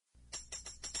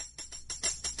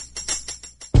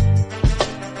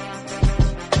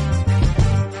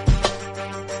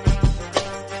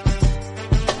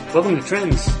Welcome to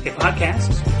Trends, a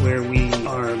podcast where we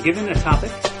are given a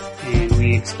topic and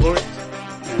we explore it.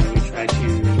 We try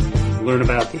to learn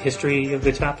about the history of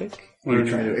the topic. We're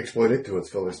trying to exploit it to its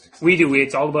fullest extent. We do.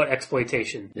 It's all about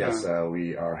exploitation. Yes,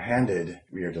 we are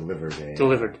delivered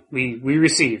Delivered. We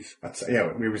receive.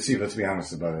 We receive, let's be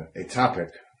honest about it, a topic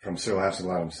from Sir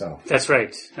Laughs-a-Lot himself. That's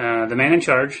right. The man in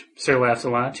charge, Sir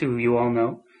Laughs-a-Lot, who you all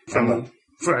know.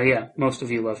 Most of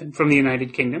you love him. From the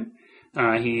United Kingdom.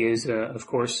 He is, of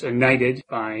course, knighted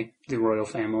by the royal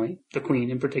family, the Queen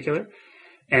in particular.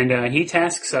 And he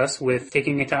tasks us with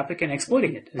taking a topic and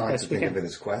exploiting it. I like to think of it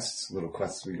as quests, little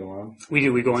quests we go on. We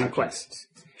do. We go on quests.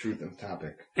 Truth of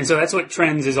topic. And so that's what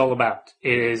Trends is all about.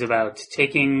 It is about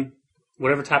taking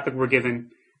whatever topic we're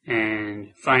given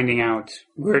and finding out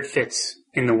where it fits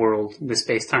in the world, the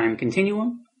space-time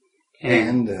continuum.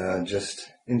 And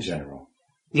just in general.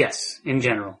 Yes, in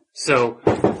general. So,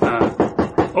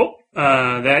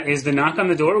 that is the knock on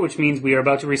the door, which means we are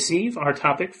about to receive our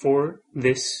topic for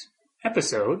this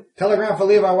episode. Telegram for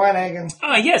Levi Weinhagen.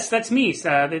 Yes, that's me.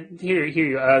 Here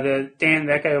you. Dan,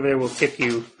 that guy over there will tip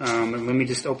you. And let me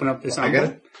just open up this envelope. I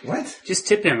got it? What? Just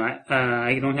tip him.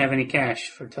 I don't have any cash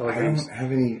for telegrams. I don't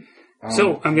have any.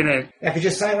 So I'm gonna. I could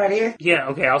just sign right here. Yeah.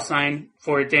 Okay. I'll sign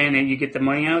for it, Dan, and you get the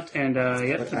money out. And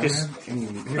okay.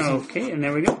 And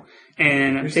there we go.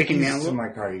 And I'm taking the envelope. In my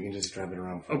car, you can just drive it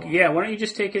around. Okay. Yeah. Why don't you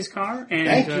just take his car? And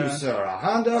thank you, sir. A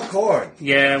Honda Accord.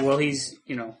 Yeah. Well, he's.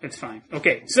 It's fine.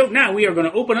 Okay. So now we are going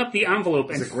to open up the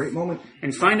envelope. It's a great moment.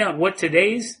 And find out what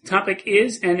today's topic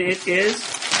is, and it is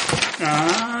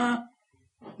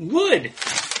wood.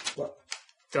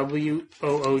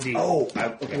 W-O-O-D. Oh,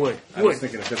 okay. Wood. I was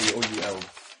thinking of W-O-U-L.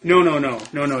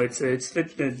 No. It's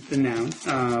the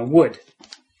noun. Wood.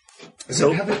 Does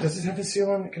it have a seal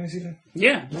on it? Can I see that?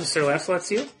 Yeah. Sir Laughs-a-Lot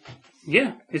seal?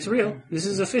 Yeah, it's real. This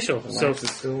is official.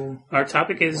 So our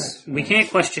topic is, we can't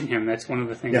question him. That's one of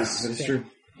the things. Yes, that is true.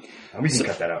 We can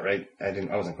cut that out, right? I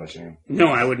wasn't questioning him. No,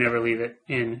 I would never leave it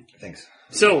in. Thanks.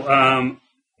 So,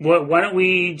 why don't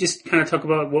we just kind of talk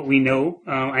about what we know?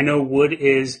 I know wood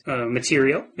is a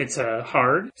material. It's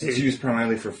hard. It's used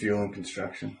primarily for fuel and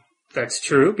construction. That's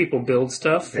true. People build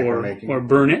stuff or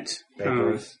burn it.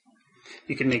 Papers.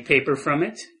 You can make paper from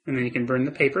it, and then you can burn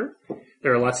the paper.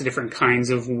 There are lots of different kinds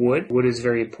of wood. Wood is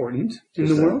very important in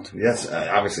the world. Yes,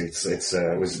 obviously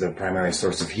it was the primary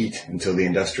source of heat until the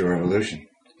Industrial Revolution.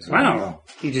 Wow.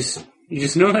 You just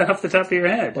know that off the top of your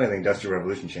head. Well, the Industrial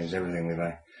Revolution changed everything,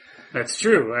 Levi. That's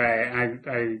true.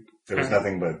 There was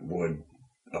nothing but wood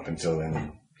up until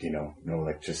then. No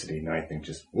electricity, no anything,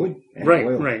 just wood and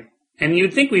oil. Right. And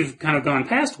you'd think we've kind of gone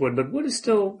past wood, but wood is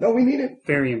still... No, we need it.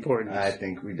 Very important. I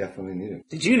think we definitely need it.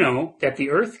 Did you know that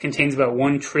the Earth contains about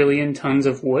 1 trillion tons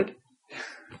of wood?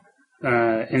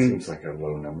 It seems like a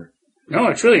low number. No,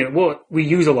 1 trillion. Well, we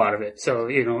use a lot of it, so,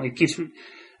 it keeps... you're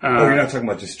not talking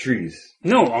about just trees.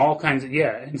 No, all kinds of...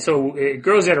 Yeah, and so it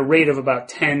grows at a rate of about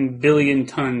 10 billion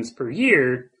tons per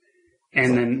year,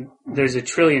 and then there's 1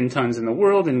 trillion tons in the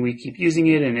world, and we keep using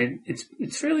it, and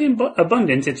it's fairly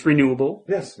abundant. It's renewable.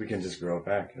 Yes, we can just grow it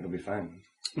back. It'll be fine.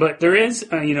 But there is,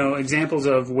 examples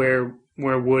of where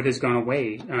wood has gone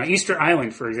away. Easter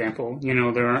Island, for example,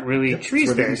 there aren't really trees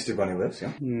where there. The Easter Bunny lives,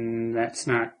 yeah. That's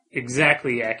not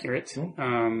exactly accurate.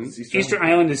 Easter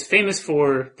Island is famous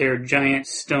for their giant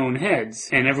stone heads,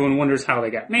 and everyone wonders how they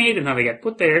got made and how they got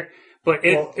put there. But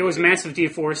it was massive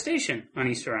deforestation on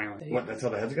Easter Island. What, that's how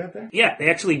the heads got there? Yeah,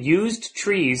 they actually used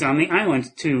trees on the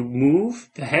island to move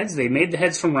the heads. They made the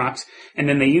heads from rocks, and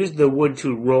then they used the wood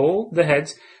to roll the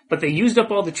heads, but they used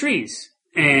up all the trees.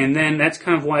 And then that's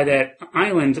kind of why that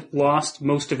island lost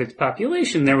most of its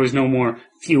population. There was no more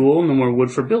fuel, no more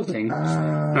wood for building.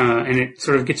 And it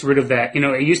sort of gets rid of that.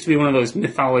 It used to be one of those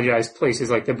mythologized places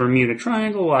like the Bermuda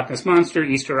Triangle, Loch Ness Monster,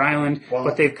 Easter Island,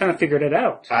 but they've kind of figured it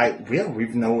out. We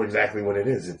know exactly what it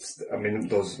is.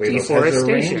 Those heads are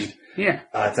arranged. Yeah.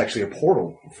 It's actually a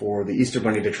portal for the Easter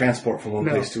Bunny to transport from one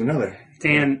place to another.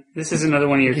 Dan, this is another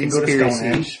one of your conspiracies. Go to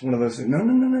Stonehenge, one of those.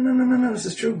 No, this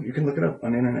is true. You can look it up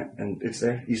on the internet, and it's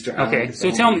there. Easter Island. Okay,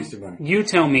 so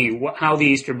tell me how the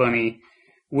Easter Bunny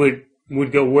would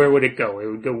go. Where would it go? It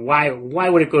would go. Why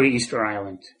would it go to Easter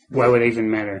Island? Why would it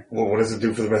even matter? Well, what does it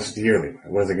do for the rest of the year?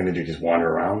 What is it going to do? Just wander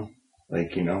around?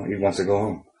 He wants to go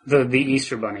home. The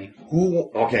Easter Bunny.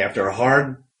 After a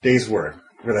hard day's work,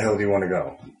 where the hell do you want to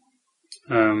go?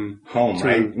 Home,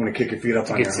 right? You want to kick your feet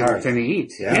up on your heart. Get something to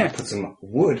eat. Yeah. Put some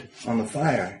wood on the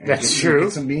fire. And That's true.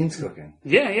 Get some beans cooking.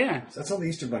 Yeah. So that's all the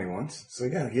Easter Bunny wants. So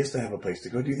he has to have a place to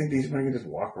go. Do you think the Easter Bunny can just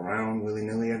walk around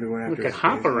willy-nilly everywhere? We could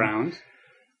hop around.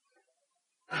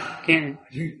 Can't.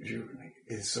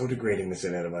 It's so degrading to say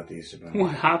that about the Easter Bunny.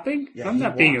 What, hopping? Yeah, I'm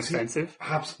not being offensive. He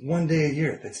hops one day a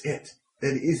year. That's it.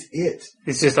 That is it.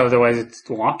 It's just otherwise it's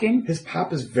walking? His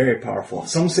pop is very powerful.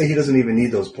 Some say he doesn't even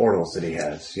need those portals that he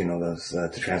has, those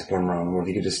to transport him around the world.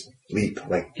 He could just leap,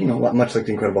 much like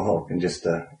the Incredible Hulk, and just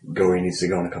go where he needs to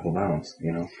go in a couple bounds,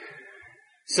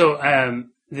 So,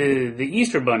 the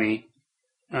Easter Bunny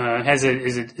does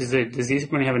the Easter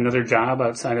Bunny have another job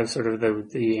outside of sort of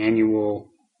the annual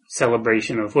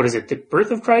celebration of, what is it, the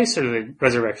birth of Christ or the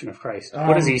resurrection of Christ?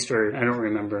 What is Easter? I don't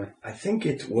remember. I think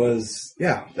it was,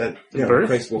 birth?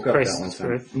 Christ woke up Christ's that one time.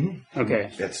 Birth? Mm-hmm.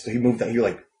 Okay. He moved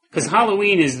that, because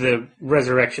Halloween is the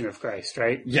resurrection of Christ,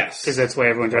 right? Yes. Because that's why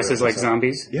everyone dresses like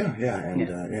zombies? Yeah. I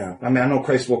mean, I know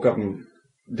Christ woke up and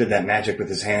did that magic with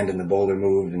his hand and the boulder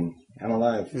moved and I'm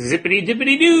alive. Zippity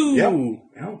dippity doo!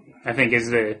 Yep. I think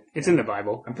it's in the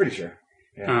Bible. I'm pretty sure.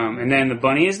 Yeah. And then the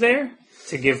bunny is there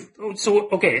to give,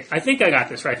 okay, I think I got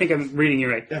this right. I think I'm reading you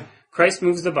right. Yeah. Christ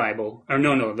moves the Bible, or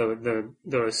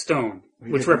the stone,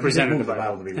 which represented the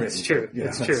Bible. To be that's true. Yeah,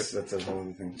 that's true. That's a whole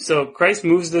other thing. So Christ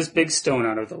moves this big stone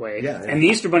out of the way, and the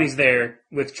Easter Bunny's there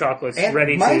with chocolates and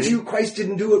ready. Mind you, Christ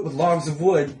didn't do it with logs of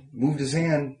wood. Moved his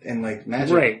hand and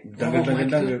magic. Right.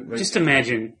 Right. Just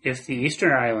imagine if the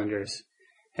Eastern Islanders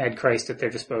had Christ at their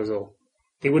disposal.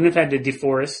 They wouldn't have had to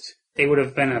deforest. They would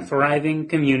have been a thriving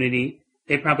community.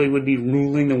 They probably would be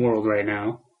ruling the world right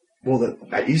now. Well,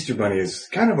 the Easter Bunny is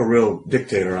kind of a real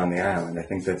dictator on the island. I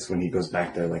think that's when he goes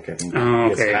back there, I think he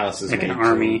has palaces like an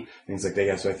army. Things like that.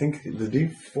 Yeah, so I think the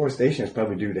deforestation is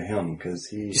probably due to him, because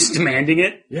he's... Just demanding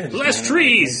it? Yeah. Less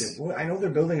trees! Well, I know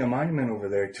they're building a monument over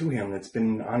there to him that's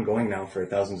been ongoing now for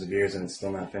thousands of years, and it's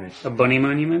still not finished. A bunny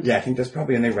monument? Yeah, I think that's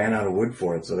probably... And they ran out of wood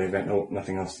for it, so they've got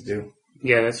nothing else to do.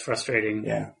 Yeah, that's frustrating.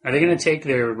 Yeah. Are they going to take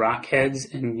their rock heads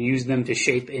and use them to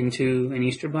shape into an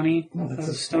Easter Bunny? No, that's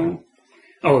a stone.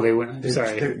 Oh, they wouldn't.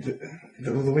 Sorry.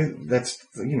 The way that's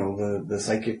the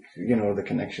psychic, the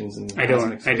connections and I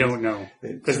don't know,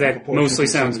 because that mostly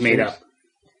sounds made up.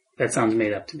 That sounds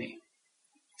made up to me.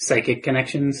 Psychic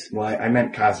connections. Well, I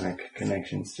meant cosmic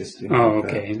connections. Just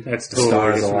okay, that's totally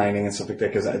stars different. Aligning and stuff like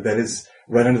that. Because that is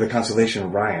right under the constellation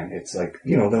of Orion. It's like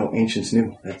the ancients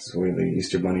knew that's where the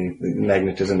Easter Bunny, the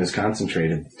magnetism is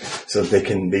concentrated, so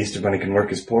the Easter Bunny can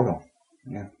work as portal.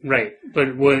 Yeah. Right,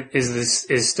 but what is this?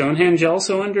 Is Stonehenge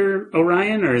also under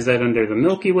Orion, or is that under the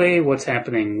Milky Way? What's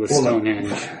happening with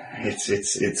Stonehenge? It's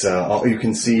you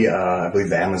can see I believe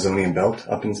the Amazonian belt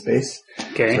up in space.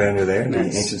 Okay, it's right under there. The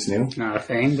ancients knew. Not a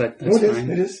thing, but that's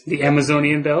fine. It is the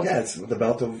Amazonian belt. Yeah, it's the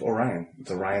belt of Orion. It's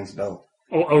Orion's belt.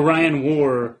 Oh, Orion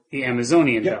wore the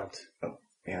Amazonian belt. Oh,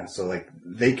 yeah, so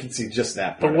they can see just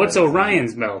that. But what's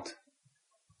Orion's belt?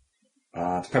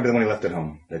 It's probably the one he left at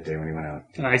home that day when he went out.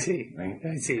 I see. Right?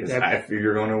 I see. If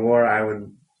you're going to war, I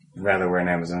would rather wear an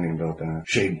Amazonian belt than a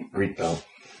shade Greek belt.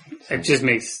 So. It just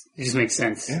makes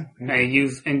sense. Yeah.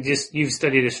 You've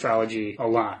studied astrology a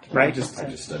lot, right? I just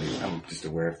study. I'm just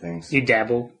aware of things. You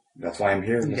dabble. That's why I'm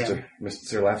here, Mr.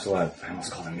 Sir laughs a lot. I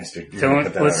almost call him Mr.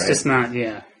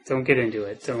 Don't get into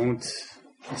it.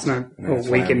 Let's not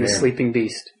awaken the sleeping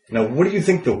beast. Now, what do you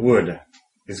think the wood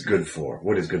is good for?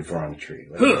 What is good for on a tree?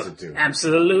 What does it do?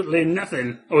 Absolutely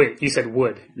nothing. Oh wait, you said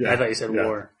wood. Yeah. I thought you said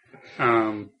war.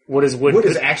 What is wood? Wood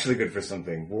is actually good for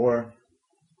something. War.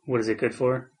 What is it good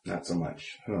for? Not so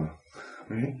much. Huh.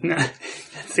 Right?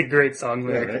 That's a great song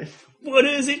lyric. Yeah, right? What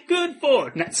is it good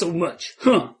for? Not so much.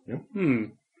 Huh. Yep.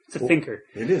 It's a thinker.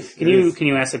 It is. Can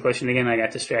you ask the question again? I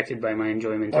got distracted by my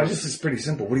enjoyment. This is pretty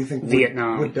simple. What do you think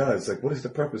wood does? What is the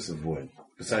purpose of wood?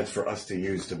 Besides for us to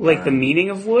use to burn? The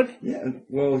meaning of wood? Yeah,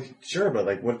 well, sure,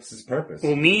 but what's its purpose?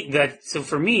 Well, so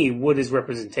for me, wood is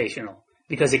representational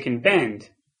because it can bend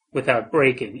without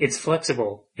breaking. It's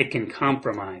flexible. It can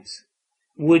compromise.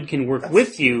 Wood can work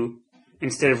with you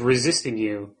instead of resisting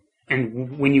you.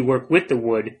 And when you work with the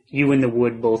wood, you and the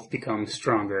wood both become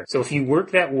stronger. So if you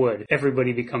work that wood,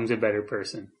 everybody becomes a better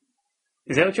person.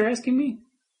 Is that what you're asking me?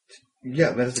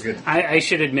 Yeah, that's a good... I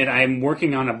should admit I'm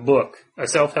working on a book, a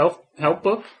self-help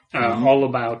book, all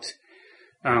about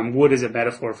wood as a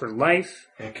metaphor for life,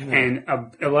 and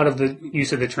a lot of the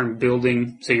use of the term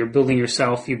building. So you're building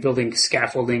yourself, you're building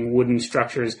scaffolding, wooden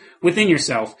structures within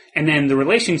yourself, and then the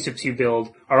relationships you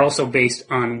build are also based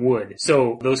on wood.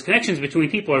 So those connections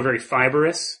between people are very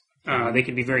fibrous. They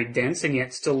can be very dense and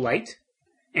yet still light.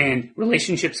 And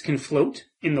relationships can float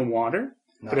in the water,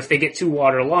 but if they get too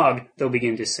waterlogged, they'll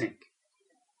begin to sink.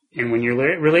 And when your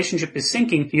relationship is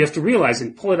sinking, you have to realize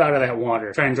and pull it out of that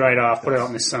water. Try and dry it off, put it out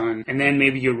in the sun, and then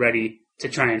maybe you're ready to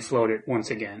try and float it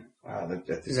once again. Wow,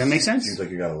 does that make sense? Seems like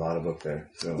you got a lot of book there.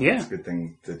 So it's a good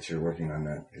thing that you're working on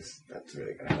that, because that's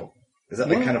really going to help. Is that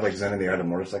like kind of like Zen and the Art of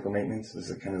Motorcycle Maintenance? Is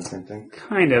it kind of the same thing?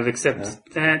 Kind of, except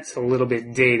that's a little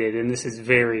bit dated, and this is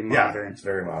very modern. Yeah, it's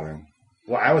very modern.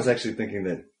 Well, I was actually thinking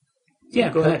that the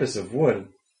purpose of wood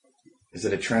is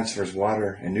that it transfers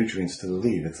water and nutrients to the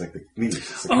leaf. It's like the leaves.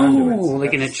 It's the conduits.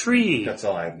 Like in a tree. That's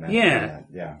all I meant.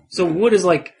 Yeah. So wood's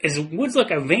like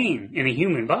a vein in a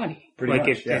human body. Pretty much,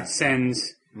 it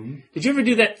sends... Mm-hmm. Did you ever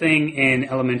do that thing in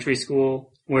elementary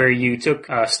school where you took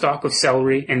a stalk of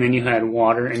celery and then you had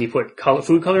water and you put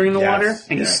food coloring in the water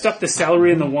and you stuck the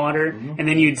celery in the water and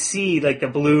then you'd see like the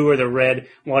blue or the red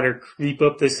water creep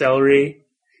up the celery.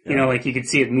 You know, like you could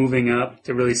see it moving up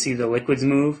to really see the liquids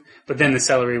move. But then the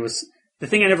celery was... The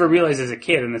thing I never realized as a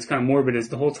kid, and it's kind of morbid, is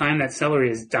the whole time that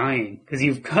celery is dying because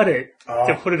you've cut it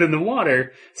to put it in the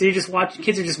water. So you just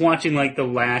kids are just watching like the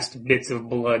last bits of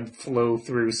blood flow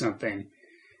through something.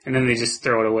 And then they just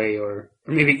throw it away or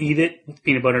maybe eat it with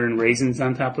peanut butter and raisins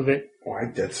on top of it.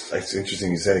 Well, that's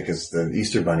interesting you said it because the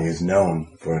Easter Bunny is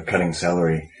known for cutting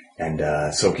celery and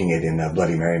soaking it in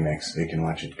Bloody Mary mix so you can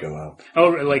watch it go up. Oh,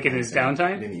 like in his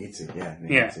downtime? And then he eats it,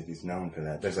 He eats it. He's known for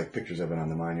that. There's like pictures of it on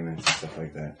the monuments and stuff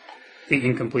like that. The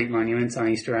incomplete monuments on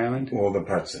Easter Island? Well, the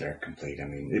parts that are complete. I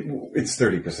mean, it's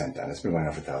 30% done. It's been going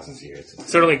on for thousands of years.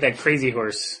 Sort of like that Crazy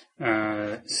Horse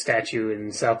statue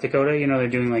in South Dakota. You know, they're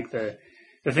doing like the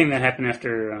thing that happened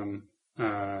after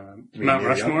Mount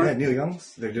Rushmore. Yeah, Neil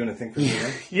Young's. They're doing a thing for Neil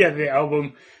Young. Yeah, the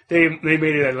album. They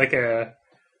made it like a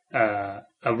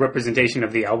representation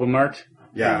of the album art.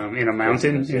 Yeah, in a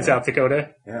mountain in South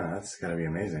Dakota. Yeah, that's gotta be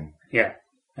amazing. Yeah.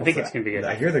 I think it's going to be good.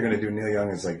 I hear they're going to do Neil Young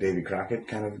as like Davy Crockett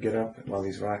kind of get up while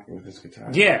he's rocking with his guitar.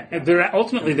 Yeah,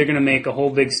 ultimately they're going to make a whole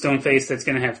big stone face that's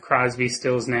going to have Crosby,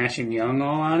 Stills, Nash, and Young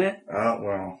all on it. Oh,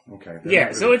 well, okay.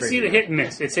 Yeah, so it's either hit and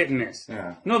miss. It's hit and miss.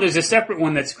 Yeah. No, there's a separate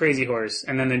one that's Crazy Horse,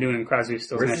 and then they're doing Crosby,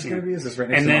 Stills, Nash, Where's this going to be? Is this right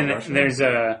next and to then Mount Rushmore? there's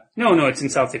no, it's in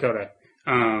South Dakota,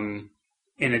 in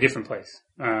a different place.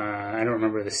 I don't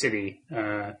remember the city.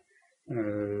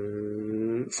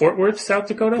 Fort Worth, South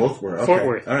Dakota? Fort Worth. Okay. Fort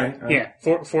Worth. All right. Yeah,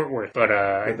 Fort Worth. But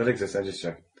that exists. I just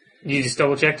checked. You just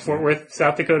double checked Fort Worth,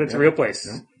 South Dakota. It's a real place.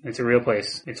 Yep. It's a real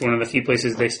place. It's one of the few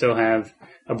places they still have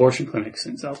abortion clinics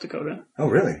in South Dakota. Oh,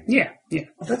 really? Yeah.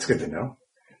 Well, that's good to know.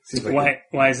 Seems like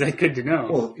why is that good to know?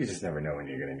 Well, you just never know when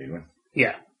you're going to need one.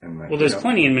 Yeah. Well, there's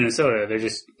plenty in Minnesota.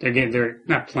 They're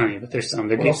not plenty, but there's some.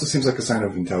 It also seems like a sign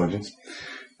of intelligence.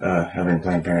 Having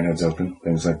Planned Parenthoods open,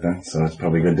 things like that. So it's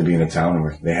probably good to be in a town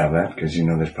where they have that, because you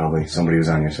know there's probably somebody who's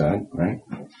on your side, right?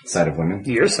 Side of women.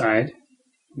 Your side?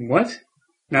 What?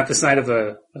 Not the side of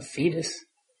a fetus.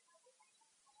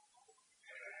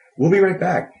 We'll be right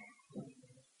back.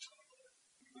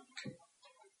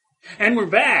 And we're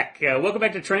back. Welcome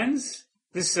back to Trends.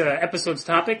 This episode's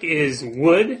topic is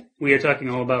wood. We are talking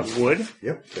all about wood.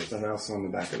 Yep, there's nothing else on the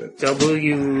back of it.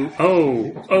 W-O-O-D.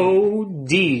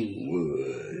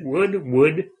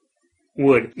 Wood.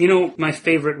 Wood. You know my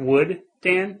favorite Wood,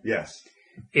 Dan? Yes.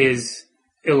 Is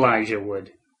Elijah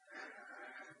Wood.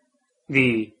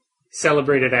 The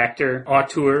celebrated actor,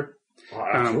 auteur,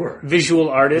 visual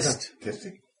artist.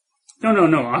 Autistic? No,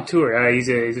 auteur. He's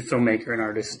a filmmaker and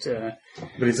artist. But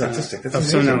he's autistic.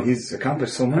 That's amazing. He's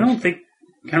accomplished so much.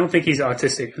 I don't think he's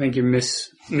autistic. I think you're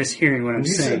mishearing what I'm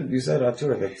saying. You said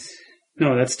auteur.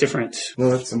 No, that's different.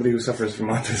 No, that's somebody who suffers from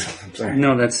autism. I'm sorry.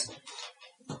 No,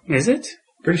 is it?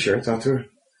 Pretty sure it's auteur.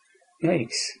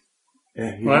 Yikes.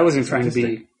 Yeah. Well, I wasn't trying to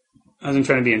be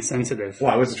insensitive.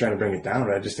 Well, I wasn't trying to bring it down,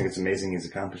 but I just think it's amazing he's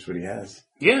accomplished what he has.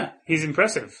 Yeah, he's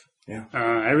impressive. Yeah.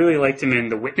 I really liked him in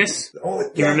The Witness. Oh, yeah.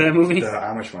 You remember that movie? The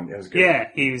Amish one. That was good. Yeah,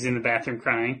 he was in the bathroom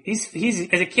crying. He's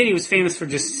as a kid, he was famous for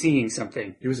just seeing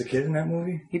something. He was a kid in that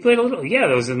movie? He played a little. Yeah,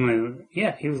 he was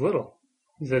little.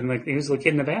 He was a kid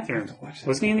in the bathroom.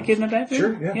 Wasn't he in the kid in the bathroom?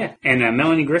 Sure, yeah. Yeah. And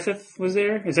Melanie Griffith was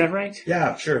there. Is that right?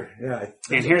 Yeah, sure. Yeah.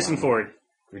 And Harrison Ford.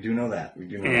 We do know that.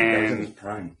 That was in his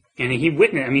prime. And he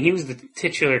was the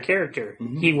titular character.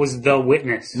 Mm-hmm. He was the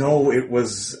witness. No, it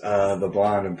was the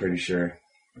blonde, I'm pretty sure.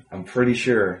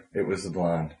 It was the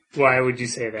blonde. Why would you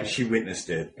say that? She witnessed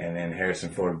it, and then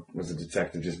Harrison Ford was a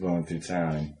detective just blowing through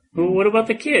town. Well, what about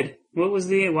the kid?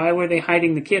 Why were they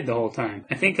hiding the kid the whole time?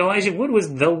 I think Elijah Wood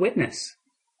was the witness.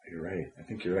 You're right. I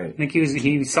think you're right. I think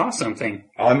he saw something.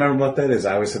 All I remember about that is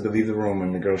I always had to leave the room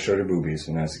when the girl showed her boobies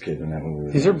when I was a kid in that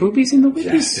movie. Is there boobies in The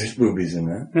Witness? Yes, there's boobies in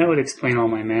that. That would explain all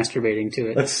my masturbating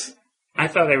to it. I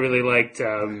thought I really liked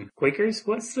Quakers.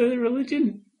 What's the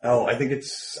religion? Oh, I think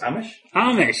it's Amish?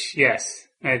 Amish, yes.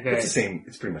 It's the same.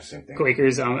 It's pretty much the same thing.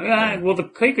 Quakers. Well, the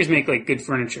Quakers make like good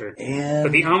furniture.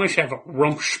 But the Amish have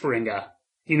Rumpspringa.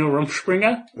 Do you know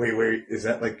Rumpspringa? Wait. Is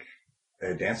that like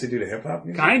a dance they do to hip-hop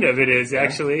music? Kind of it is,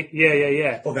 actually.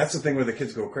 Yeah. Oh, that's the thing where the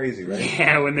kids go crazy, right?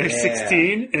 Yeah, when they're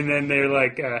 16, and then they're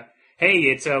like, hey,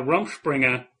 it's a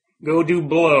Rumspringa, go do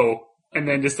blow, and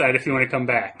then decide if you want to come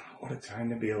back. What a time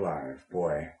to be alive,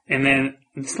 boy. And then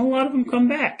a lot of them come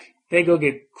back. They go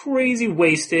get crazy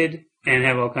wasted and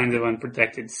have all kinds of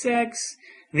unprotected sex.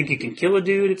 I think you can kill a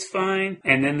dude, it's fine.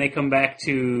 And then they come back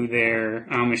to their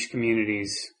Amish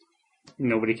communities.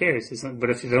 Nobody cares.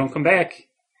 But if they don't come back,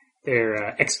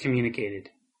 they're excommunicated.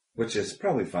 Which is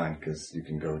probably fine, because you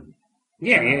can go...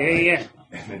 Yeah.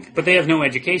 But they have no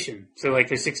education. So, like,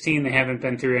 they're 16, they haven't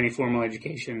been through any formal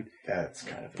education. That's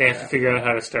kind of... They have to figure out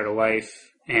how to start a life.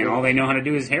 And all they know how to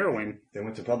do is heroin. They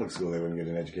went to public school, they wouldn't get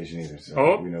an education either.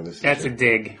 So we know this. That's a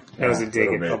dig. That was a dig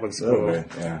at public school.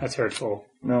 Yeah. That's hurtful.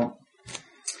 No.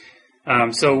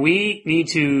 So we need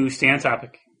to stay on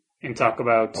topic and talk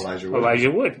about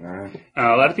Elijah Wood. All right.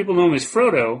 A lot of people know him as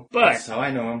Frodo, but... That's how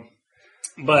I know him.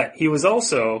 But he was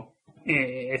also...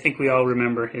 I think we all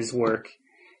remember his work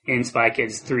in Spy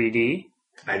Kids 3D.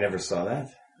 I never saw that.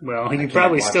 Well, you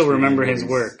probably still remember his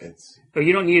work. It's... But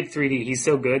you don't need it 3D. He's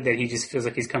so good that he just feels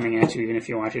like he's coming at you even if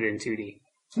you watch it in 2D.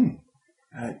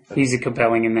 He's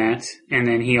compelling in that. And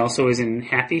then he also is in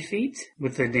Happy Feet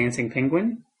with the dancing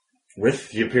penguin.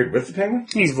 He appeared with the penguin?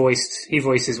 He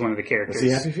voices one of the characters. Was he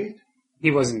Happy Feet? He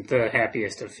wasn't the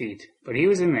happiest of feet, but he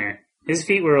was in there. His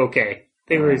feet were okay.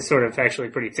 They were sort of actually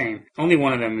pretty tame. Only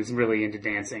one of them is really into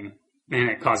dancing, and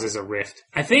it causes a rift.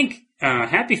 I think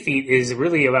Happy Feet is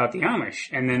really about the Amish,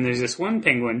 and then there's this one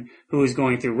penguin who is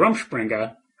going through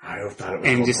Rumspringa. I thought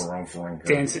it was called Rumspringa.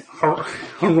 Dancing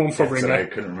Rumspringa. I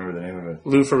couldn't remember the name of it.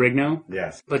 Lou Ferrigno?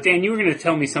 Yes. But Dan, you were going to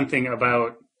tell me something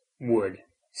about Wood.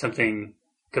 Something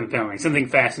compelling. Something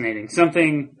fascinating.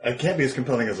 Something... It can't be as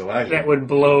compelling as Elijah. That would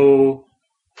blow...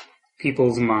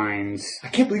 people's minds. I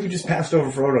can't believe you just passed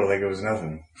over Frodo like it was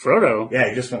nothing. Frodo? Yeah,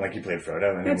 you just went like you played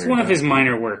Frodo. And that's one of his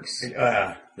minor works.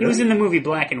 Really? He was in the movie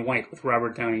Black and White with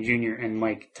Robert Downey Jr. and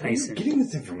Mike Tyson. Getting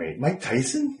this information. Mike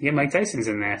Tyson? Yeah, Mike Tyson's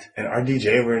in that. And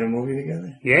RDJ were in a movie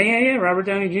together? Yeah. Robert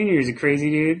Downey Jr. is a crazy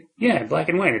dude. Yeah, Black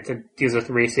and White. It deals with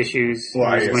race issues.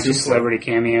 Well, there's a bunch of celebrity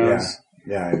cameos.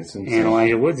 Yeah, it's insane. And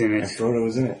Elijah Wood's in it. And Frodo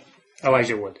was in it.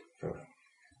 Elijah Wood. Frodo.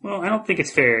 Well, I don't think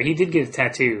it's fair. He did get a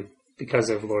tattoo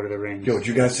because of Lord of the Rings. Yo, did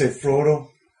you guys say Frodo?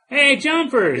 Hey,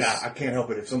 Jumpers! Yeah, I can't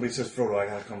help it. If somebody says Frodo, I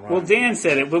gotta come around. Well, Dan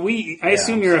said it, but I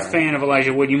assume you're a fan of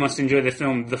Elijah Wood. You must enjoy the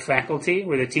film The Faculty,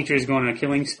 where the teacher is going on a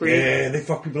killing spree. Yeah, they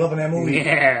fuck people up in that movie.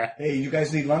 Yeah. Hey, you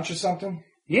guys need lunch or something?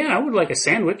 Yeah, I would like a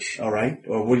sandwich. All right.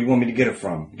 Or what do you want me to get it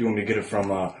from? Do you want me to get it from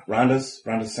Rhonda's?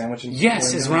 Rhonda's Sandwiches?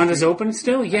 Yes. Is Rhonda's open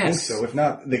still? Yes. I think so. If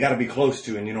not, they got to be close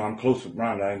to, and I'm close with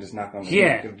Rhonda. I can just knock on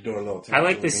the door a little. I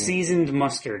like the seasoned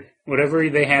mustard. Whatever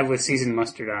they have with seasoned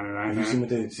mustard on it. Have you seen what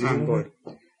they seasoned board.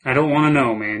 I don't want to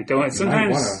know, man. Don't.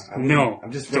 Sometimes, no.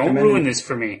 I'm just don't ruin this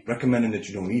for me. Recommending that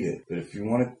you don't eat it, but if you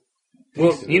want it,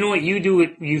 well, you know what? You do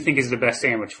what you think is the best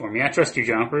sandwich for me. I trust you,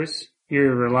 Jumpers.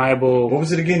 You're reliable. What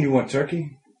was it again? You want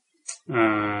turkey?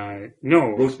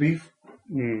 No. Roast beef?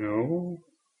 No.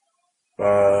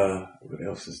 What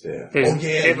else is there?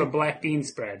 They have a black bean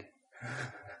spread.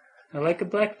 I like a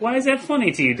black... Why is that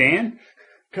funny to you, Dan?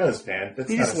 Because, man, that's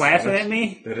you not just laughing at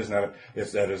me? That is not a...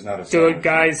 Yes, that is not a So, sandwich.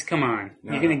 guys, come on.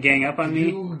 No. You're going to gang up on me?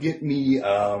 Can you get me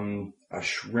a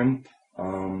shrimp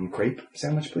crepe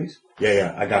sandwich, please?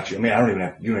 Yeah, I got you. I mean,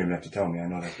 you don't even have to tell me. I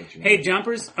know that's what you want. Hey,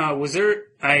 Jumpers,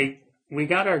 we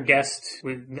got our guest.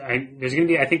 I think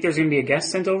there's going to be a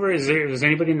guest sent over. Is there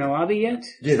anybody in the lobby yet?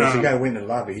 Yeah, there's a guy waiting in the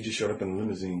lobby. He just showed up in a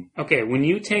limousine. Okay, when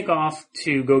you take off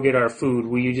to go get our food,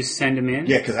 will you just send him in?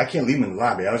 Yeah, because I can't leave him in the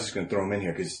lobby. I was just going to throw him in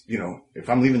here because, if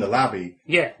I'm leaving the lobby,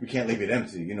 we can't leave it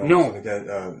empty, No. Like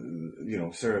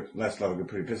that, Sarah last lobby got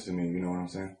pretty pissed at me, you know what I'm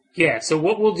saying? Yeah, so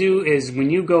what we'll do is when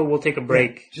you go, we'll take a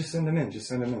break. Yeah, just send him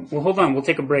in. Well, hold on. We'll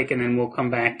take a break and then we'll come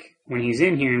back when he's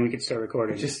in here and we can start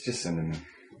recording. Just send him in.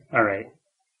 All right.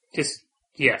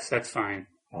 Yes, that's fine.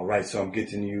 All right, so I'm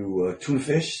getting you tuna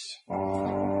fish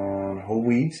on whole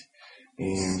wheat.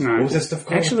 And what was that stuff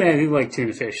called? Actually, I do like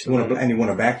tuna fish. And you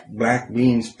want a black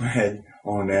bean spread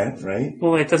on that, right?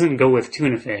 Well, it doesn't go with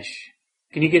tuna fish.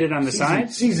 Can you get it on the side?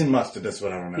 Seasoned mustard, that's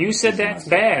what I remember. You said that's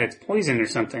bad. It's poison or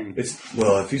something.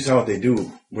 Well, if you saw what they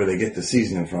do, where they get the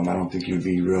seasoning from, I don't think you'd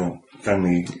be real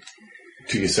friendly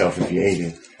to yourself if you ate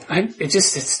it.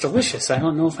 It's delicious. I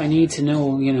don't know if I need to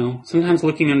know, sometimes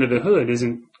looking under the hood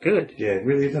isn't good. Yeah,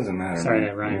 it doesn't matter. Sorry,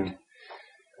 that rhymed. Yeah.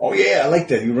 Oh, yeah, I like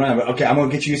that. You rhyme. Okay, I'm going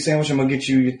to get you your sandwich. I'm going to get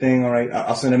you your thing, all right?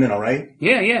 I'll send them in, all right?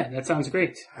 Yeah, that sounds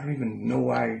great. I don't even know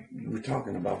why we're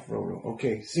talking about Frodo.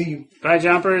 Okay, see you. Bye,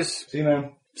 Jumpers. See you,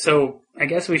 man. So, I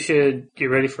guess we should get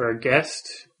ready for our guest.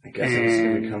 I guess it's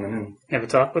going to be coming in. Have a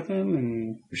talk with him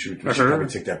and... We should probably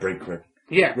take that break quick.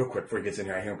 Yeah. Real quick before he gets in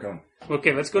here. I hear him coming.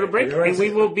 Okay, let's go to break and we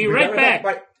will be right back.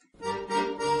 Bye.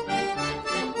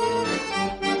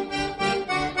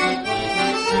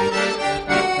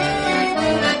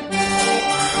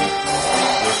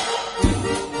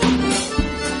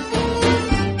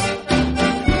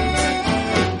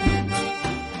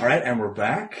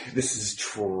 This is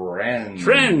Trends.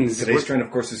 Trends. Today's trend, of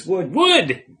course, is wood.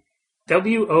 Wood!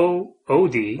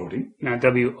 W-O-O-D. Odie? Not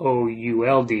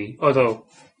W-O-U-L-D. Although,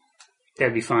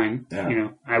 that'd be fine. Yeah. You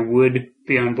know, I would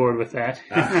be on board with that.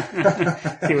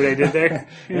 See what I did there?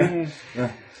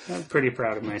 Yeah. I'm pretty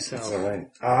proud of myself. That's all right.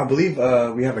 I believe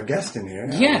we have a guest in here.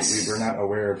 Yes. We're not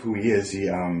aware of who he is. He,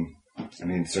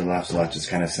 Sir Laughs-a-Lot just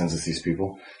kind of sends us these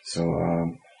people. So,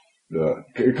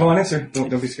 come on in, sir. Don't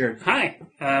be scared. Hi.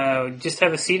 Just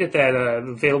have a seat at that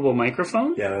available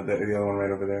microphone. Yeah, the other one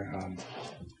right over there.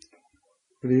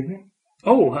 Good evening.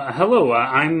 Oh, hello.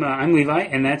 I'm Levi,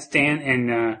 and that's Dan.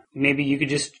 And maybe you could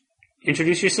just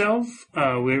introduce yourself.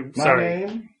 We're My sorry.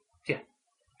 name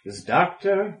is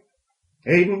Dr.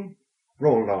 Aiden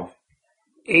Roloff.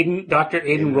 Dr.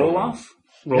 Aiden Roloff.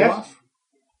 Roloff. Yes.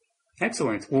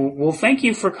 Excellent. Well, thank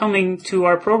you for coming to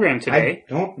our program today.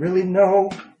 I don't really know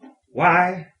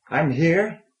why I'm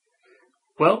here.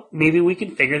 Well, maybe we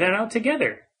can figure that out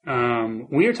together.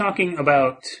 We are talking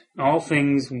about all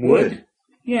things wood.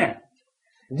 Yeah.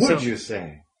 Would you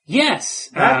say? Yes.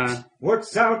 That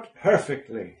works out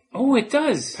perfectly. Oh, it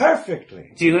does.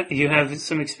 Perfectly. Do you have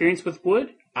some experience with wood?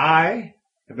 I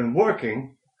have been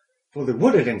working for the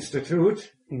Wooded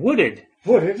Institute. Wooded.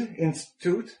 Wooded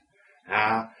Institute.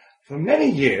 For many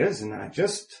years, and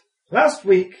just last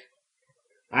week,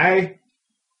 I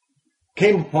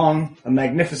came upon a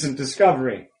magnificent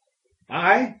discovery.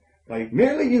 By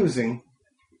merely using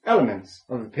elements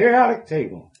of the periodic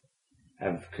table,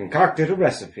 have concocted a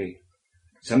recipe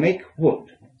to make wood.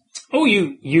 Oh,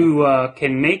 you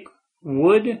can make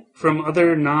wood from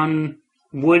other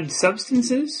non-wood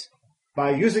substances?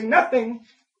 By using nothing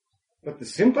but the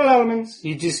simple elements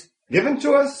You just given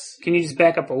to us Can you just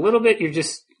back up a little bit?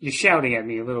 You're shouting at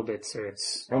me a little bit, sir.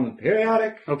 It's from the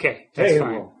periodic okay. That's table.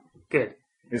 fine. Good.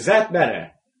 Is that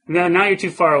better? Now you're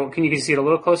too far. Can you see it a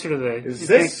little closer to the? Is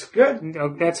this good?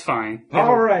 No, that's fine.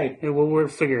 All right. We'll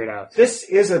figure it out. This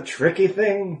is a tricky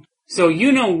thing. So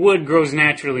you know wood grows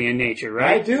naturally in nature, I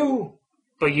right? do.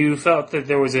 But you felt that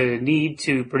there was a need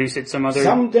to produce it some other...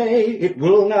 Someday it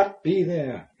will not be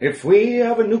there. If we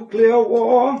have a nuclear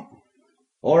war,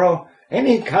 or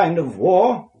any kind of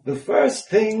war, the first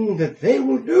thing that they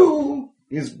will do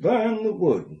is burn the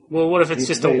wood. Well, what if it's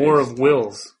just a war of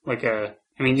wills?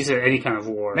 You said any kind of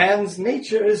war. Man's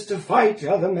nature is to fight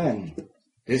other men.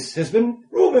 This has been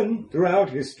proven throughout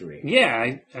history.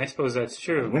 Yeah, I suppose that's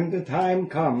true. When the time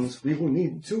comes, we will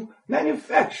need to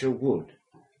manufacture wood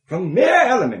from mere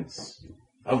elements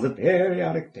of the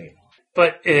periodic table.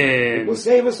 But, It will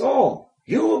save us all.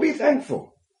 You will be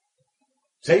thankful.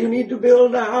 Say you need to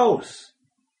build a house.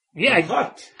 yeah, A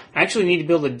hut. I actually need to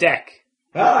build a deck.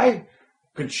 Well, I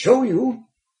could show you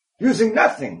using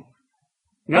nothing.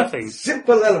 Nothing. But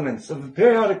simple elements of the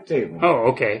periodic table.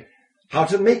 Oh, okay. How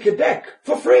to make a deck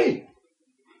for free.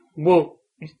 Well,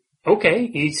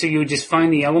 okay. So you would just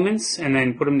find the elements and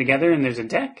then put them together and there's a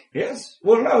deck? Yes?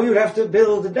 Well, no, you'd have to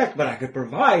build a deck, but I could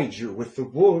provide you with the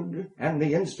wood and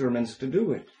the instruments to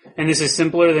do it. And this is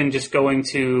simpler than just going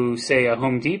to, say, a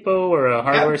Home Depot or a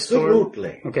hardware store?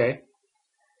 Absolutely. Okay.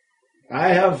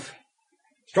 I have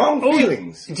strong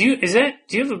feelings. It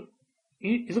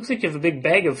looks like you have a big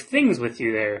bag of things with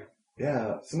you there.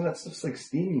 Yeah, some of that stuff's like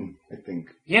steam, I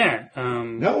think. Yeah,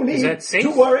 No is need that safe?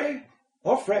 to worry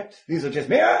or fret. These are just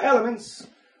mere elements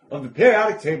of the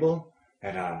periodic table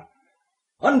that are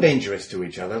undangerous to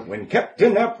each other when kept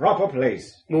in their proper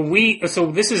place. Well,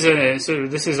 this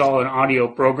is all an audio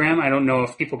program. I don't know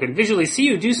if people can visually see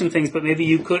you do some things, but maybe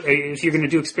you could, if you're going to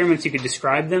do experiments, you could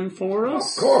describe them for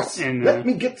us. Of course. And, Let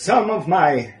me get some of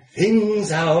my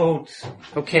things out.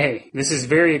 Okay, this is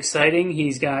very exciting.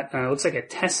 He's got, looks like a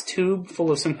test tube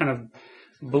full of some kind of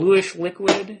bluish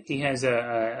liquid. He has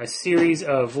a series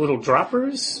of little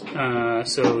droppers,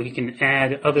 so he can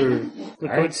add other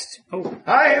liquids. Oh,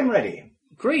 I am ready.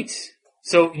 great.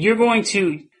 So you're going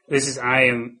to, I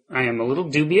am a little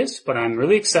dubious, but I'm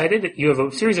really excited that you have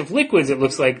a series of liquids, it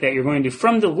looks like, that you're going to,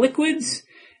 from the liquids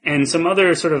and some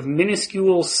other sort of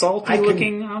minuscule salty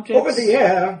looking objects. Over the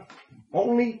air,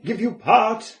 only give you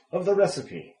part of the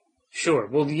recipe. Sure.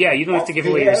 Well, yeah, you don't have to give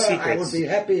Off the away your air, secrets. I would be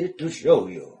happy to show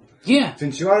you. Yeah.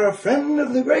 Since you are a friend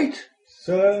of the great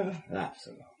Sir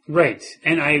Laughs-a-Lot. Right.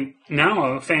 And I'm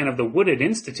now a fan of the Wooded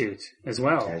Institute as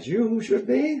well. As you should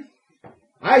be.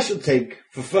 I shall take,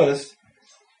 for first,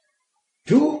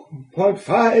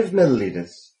 2.5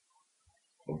 milliliters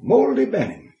of moldy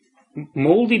Benin.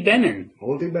 Moldy Benin.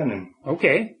 Moldy Benin.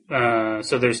 Okay.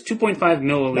 So there's 2.5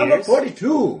 milliliters. Number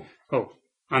 42. Oh,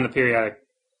 on the periodic.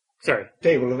 Sorry.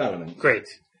 Table of elements. Great.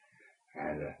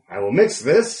 And I will mix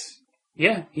this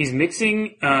Yeah, he's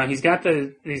mixing. He's got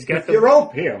with the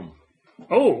europium.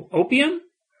 Oh, opium?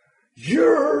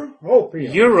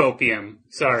 Europium. Europium.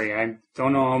 Sorry, I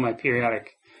don't know all my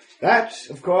periodic. That,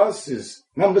 of course, is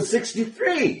number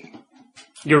 63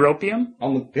 Europium?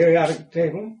 on the periodic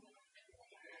table.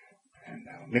 And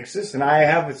now mix this, and I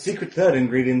have a secret third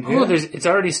ingredient here. Oh, it's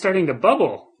already starting to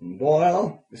bubble.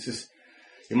 Boil. This is...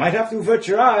 You might have to avert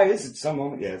your eyes at some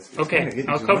moment. Yes. Okay,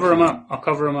 I'll cover them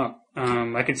up.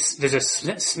 There's a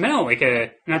smell, like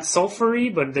not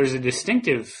sulfury, but there's a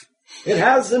distinctive. It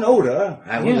has an odor,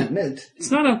 I will admit.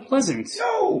 It's not unpleasant.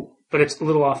 No. But it's a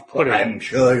little off-putting. I'm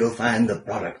sure you'll find the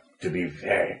product to be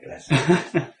very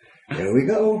pleasant. Here we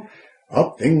go.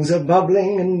 Up, things are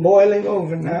bubbling and boiling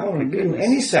over now.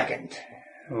 Any second.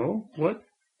 Oh, what?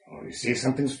 Oh, you see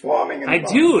something's forming. I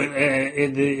do.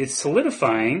 It's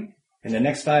solidifying. In the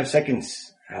next 5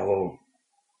 seconds, I will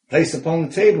place upon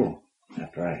the table,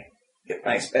 after I get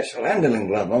my special handling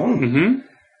glove on,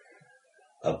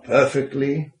 a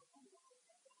perfectly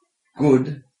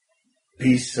good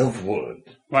piece of wood.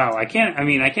 Wow, I can't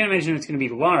imagine it's going to be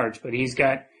large, but he's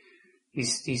got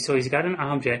an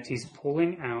object he's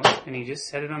pulling out, and he just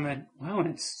set it on and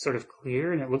it's sort of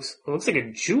clear, and it looks like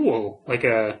a jewel, like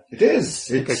a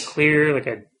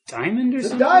diamond or something?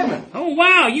 It's a diamond. Oh,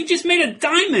 wow, you just made a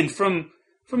diamond from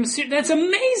that's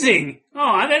amazing.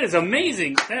 Oh, that is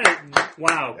amazing.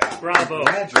 Wow, bravo.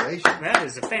 Congratulations. That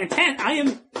is a fantastic.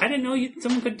 I didn't know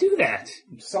someone could do that.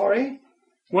 I'm sorry.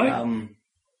 What? We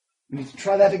need to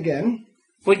try that again.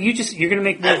 But you're gonna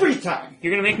make more, every time.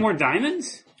 You're gonna make more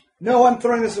diamonds? No, I'm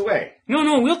throwing this away.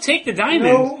 No, we'll take the diamond.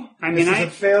 No, this is a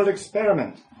failed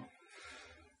experiment.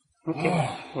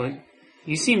 Okay. Well,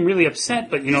 you seem really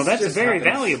upset, but that's very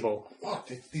valuable.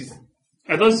 What?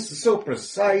 Are those It's so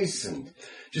precise, and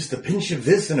just a pinch of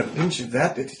this and a pinch of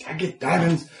that. I get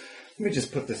diamonds. Let me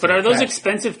just put this. But are those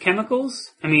expensive chemicals?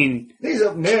 I mean, these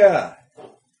are mere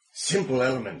simple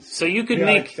elements. So you could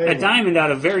make a diamond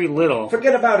out of very little.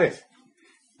 Forget about it.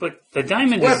 But the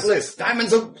diamond worthless.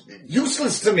 Diamonds are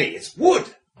useless to me. It's wood.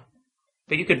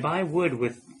 But you could buy wood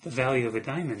with the value of a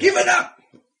diamond. Give it up.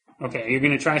 Okay, you're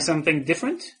going to try something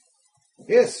different?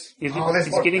 Yes. He's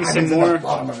getting some more. At the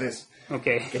bottom of this.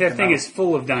 Okay, that thing is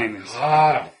full of diamonds.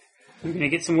 You're going to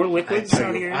get some more liquids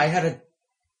out of here? I had a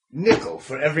nickel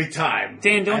for every time.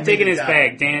 Dan, don't dig in his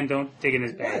bag. Dan, don't dig in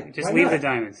his bag. What? Just Why leave not? the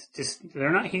diamonds.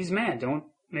 They're not, he's mad. Don't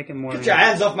make him more. Get your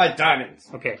hands off my diamonds.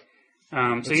 Okay.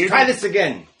 Let's try this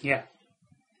again. Yeah.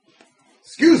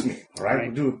 Excuse me. All right,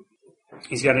 we'll do it.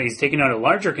 He's taking out a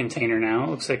larger container now.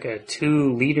 It looks like a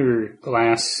 2-liter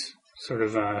glass sort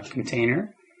of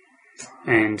container.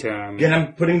 And again,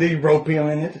 I'm putting the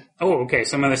europium in it. Oh, okay.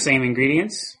 Some of the same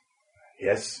ingredients.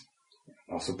 Yes.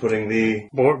 Also putting the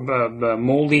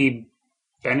moldy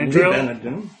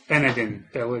Benadryl.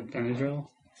 Benadryl. Benadryl.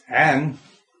 And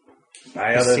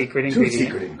my other two ingredient.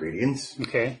 secret ingredients.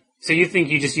 Okay. So you think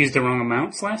you just used the wrong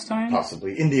amounts last time?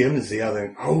 Possibly. Indium is the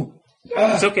other. Oh.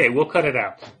 It's okay. We'll cut it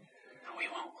out. No, we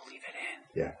won't. We'll leave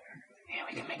it in. Yeah. Yeah,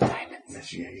 we can make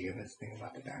diamonds. You have this thing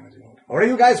about the diamonds. Or are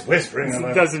you guys whispering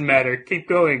about? It doesn't matter. Keep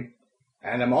going.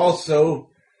 And I'm also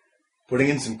putting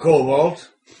in some cobalt.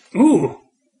 Ooh,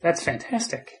 that's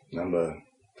fantastic. Number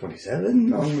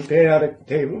 27 on the periodic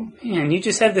table. Man, you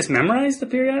just have this memorized, the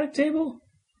periodic table?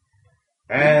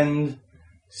 And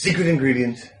secret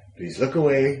ingredient. Please look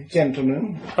away,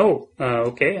 gentlemen. Oh,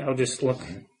 okay. I'll just look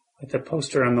at the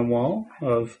poster on the wall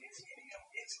of...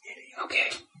 It's idiom. Okay.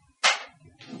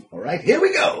 All right, here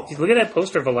we go. Look at that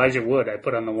poster of Elijah Wood I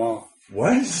put on the wall.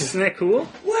 What? Isn't that cool?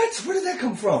 What? Where did that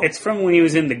come from? It's from when he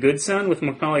was in The Good Son with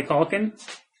Macaulay Culkin.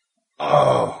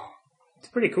 Oh. It's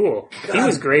pretty cool. God. He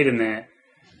was great in that.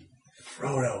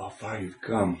 Frodo, how far you've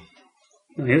come.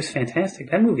 No, he was fantastic.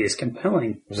 That movie is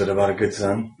compelling. Was it about a good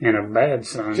son? And a bad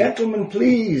son. Gentlemen,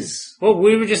 please. Well,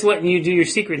 we were just letting you do your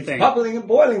secret thing. Bubbling and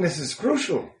boiling, this is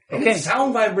crucial. Okay. Any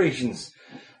sound vibrations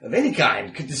of any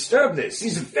kind could disturb this.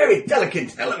 These are very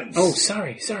delicate elements. Oh,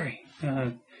 sorry.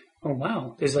 Oh,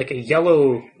 wow. There's like a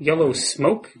yellow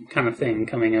smoke kind of thing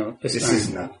coming out this time. This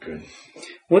is not good.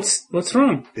 What's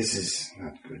wrong? This is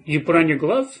not good. You put on your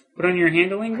glove? Put on your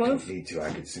handling I glove? don't need to.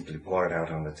 I could simply pour it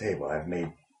out on the table. I've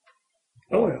made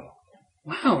Oh. oil.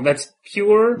 Wow, that's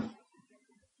pure...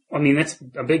 I mean, that's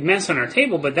a big mess on our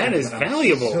table, but that is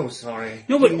valuable. I'm so sorry.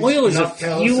 No, but Please oil is a not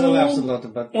tell us fuel. absolute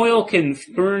about- Oil can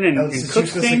burn and this is cook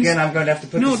useless things. again. I'm going to have to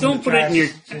put No, this don't in the put it in trash.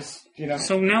 your... Just,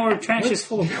 So now our trash is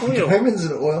full of oil. Diamonds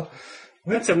and oil.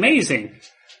 That's amazing.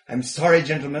 I'm sorry,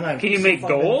 gentlemen. Can you make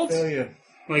gold? Failure.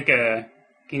 Like a...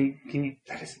 Can you...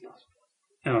 That is impossible.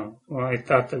 Oh, well, I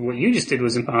thought that what you just did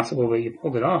was impossible, but you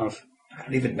pulled it off. I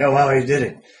don't even know how I did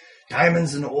it.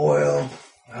 Diamonds and oil.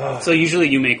 So usually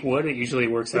you make wood. It usually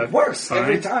works out. It works fine.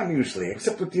 every time, usually,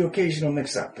 except with the occasional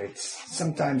mix-up. It's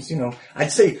sometimes,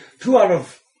 I'd say 2 out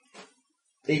of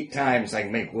 8 times I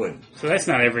can make wood. So that's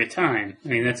not every time. I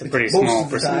mean, that's a pretty Most small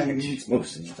of the time, percentage. it's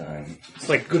most of the time. It's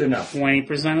like Good enough.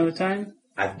 20% of the time.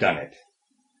 I've done it.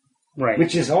 Right.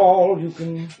 Which is all you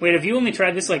can Wait, have you only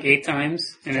tried this like 8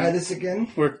 times? And try it this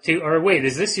again. worked 2? Or wait,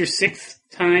 is this your 6th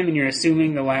time and you're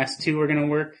assuming the last 2 are going to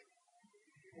work?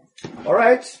 All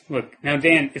right. Look, now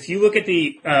Dan, if you look at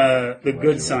the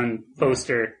Good Son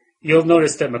poster, you'll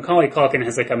notice that Macaulay Culkin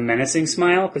has like a menacing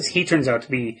smile because he turns out to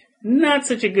be not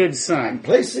such a good son.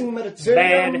 Placing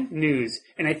Mediterranean. Bad news.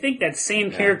 And I think that same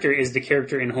character is the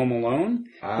character in Home Alone.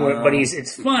 But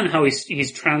it's fun how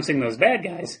he's trouncing those bad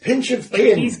guys. Pinch of But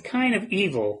kin. he's kind of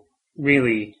evil,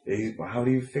 really, How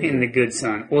do you figure? in The Good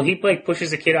Son. Well, he like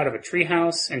pushes a kid out of a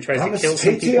treehouse and tries Thomas to kill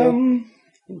some people. Tatium.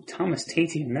 Ooh, Thomas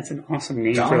Tatium. That's an awesome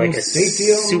name Thomas for like a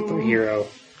Tatium. superhero.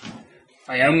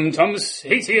 I am Thomas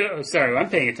Tatium. Oh, sorry, I'm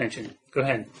paying attention. Go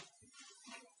ahead.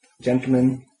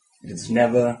 Gentlemen, it's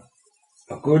never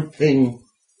a good thing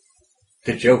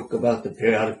to joke about the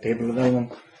periodic table of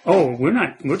elements. Oh,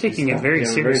 we're taking it very Yeah,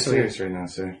 seriously. Very serious right now,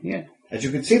 sir. Yeah. As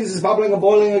you can see, this is bubbling and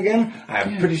boiling again.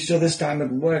 I'm pretty sure this time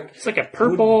it worked. It's like a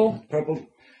purple. Purple.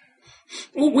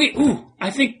 Oh, wait. Ooh,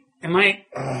 I think, am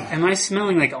I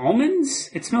smelling like almonds?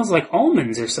 It smells like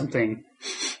almonds or something.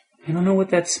 I don't know what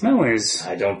that smell is.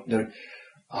 I don't know.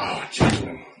 Oh,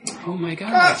 gentlemen. Oh my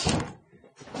god. Ah!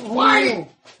 Why?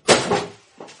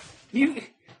 You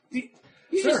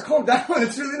Sir, just, calm down.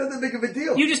 It's really not that big of a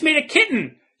deal. you just made a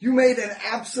kitten. You made an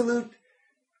absolute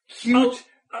cute,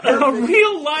 A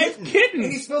real live kitten.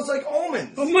 And he smells like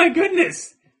almonds. Oh my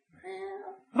goodness.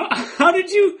 How did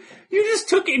you just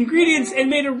took ingredients and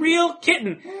made a real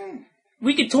kitten.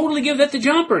 We could totally give that to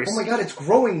Jumpers. Oh my god, it's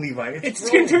growing, Levi. It's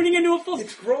growing. turning into a full...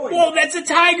 It's growing. Whoa, that's a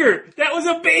tiger. That was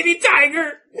a baby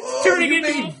tiger. It's Whoa, turning you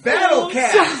into made a Battle full...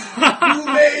 Cat. You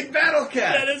made Battle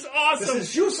Cat. That is awesome. This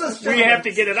is useless, We gentlemen. have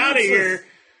to get it out of here.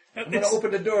 I'm going to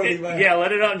open the door, Levi. Yeah,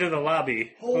 let it out into the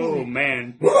lobby. Holy- Oh,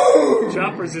 man.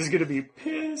 Choppers is going to be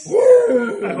pissed.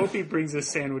 Woo! I hope he brings us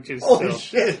sandwiches Holy still.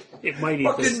 shit. It might eat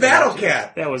Fucking this Battle sandwich.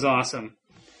 Cat. That was awesome.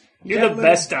 You're Gentlemen, the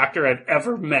best doctor I've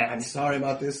ever met. I'm sorry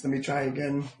about this. Let me try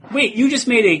again. Wait, you just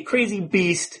made a crazy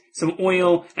beast, some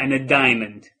oil, and a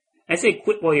diamond. I say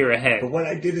quit while you're ahead. But what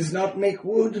I did is not make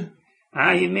wood.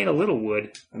 You made a little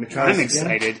wood. Let me try I'm this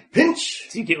again. excited. Pinch.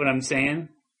 Do you get what I'm saying?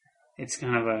 It's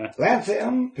kind of a...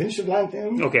 Lanthanum. Pinch of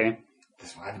lanthanum. Okay.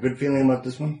 I have a good feeling about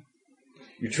this one.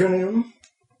 Utrinium.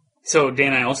 So,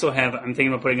 Dan, I'm thinking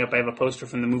about putting up, I have a poster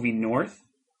from the movie North,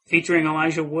 featuring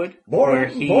Elijah Wood, Boron, where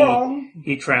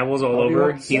he travels all over.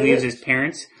 you He say leaves it? his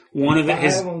parents. One of it,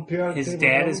 his His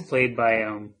dad is played by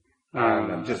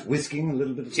I'm just whisking a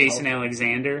little bit of Jason salt.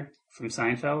 Alexander from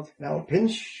Seinfeld. Now a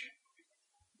pinch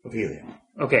of helium.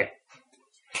 Okay.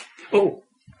 Oh,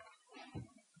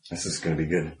 This is going to be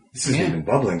good. This isn't Yeah. even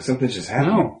bubbling. Something just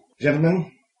happened. no.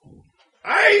 Gentlemen,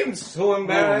 I am so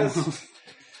embarrassed.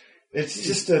 It's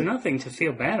just Nothing to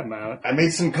feel bad about. I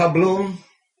made some kabloom.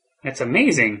 That's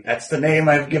amazing. That's the name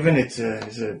I've given it.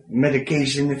 It's a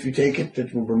medication if you take it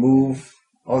that will remove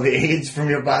all the AIDS from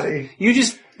your body. You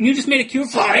just made a cure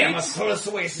for Sorry, I AIDS? must throw this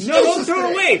away. No, don't throw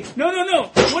it away. No.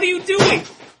 What are you doing?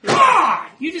 Ah!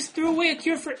 You just threw away a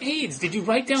cure for AIDS. Did you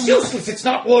write down Useless. It's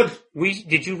not wood.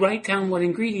 Did you write down what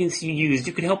ingredients you used?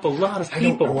 You could help a lot of I don't know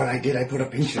people. what I did. I put a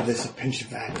pinch of this, a pinch of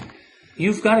that.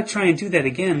 You've got to try and do that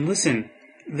again. Listen,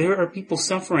 there are people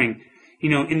suffering.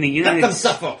 In the Let United them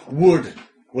suffer. Wood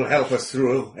will help us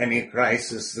through any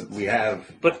crisis that we have.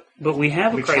 But we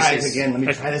have Let me a try crisis. it again. Let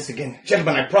me try this again.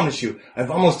 Gentlemen, I promise you,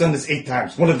 I've almost done this 8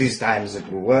 times. One of these times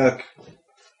it will work.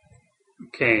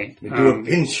 Okay. We do a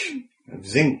pinch of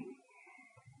zinc.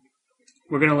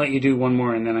 We're going to let you do one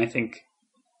more, and then I think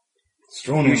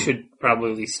Strontium. you should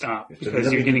probably stop It's because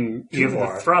a you little have too a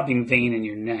far. throbbing vein in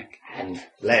your neck. And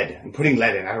lead. I'm putting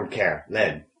lead in. I don't care.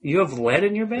 Lead. You have lead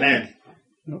in your bag?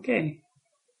 Lead. Okay.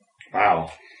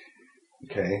 Wow.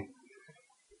 Okay.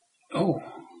 Oh,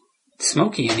 it's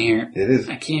smoky in here. It is.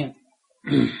 I can't.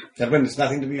 Gentlemen, there's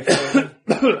nothing to be afraid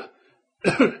of.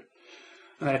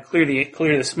 I gotta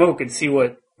clear the smoke and see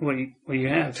what you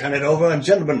have. Turn it over, and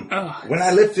gentlemen, Oh. when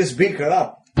I lift this beaker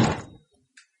up,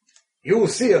 you will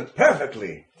see a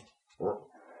perfectly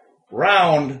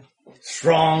round,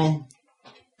 strong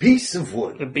piece of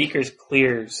wood. The beaker's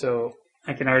clear, so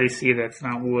I can already see that's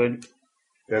not wood.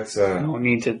 That's I don't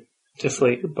need to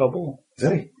deflate your bubble. is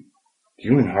that a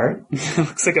human heart? It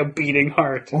looks like a beating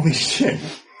heart. Holy shit.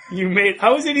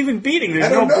 How is it even beating? There's I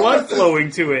no don't know blood what this-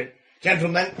 flowing to it.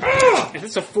 Gentlemen, If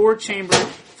it's a 4-chamber,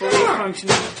 fully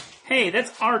functioning Hey,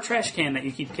 that's our trash can that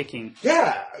you keep kicking.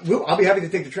 Yeah, I'll be happy to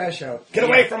take the trash out. Get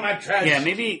away from my trash. Yeah,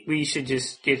 maybe we should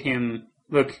just get him...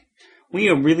 Look, we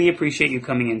really appreciate you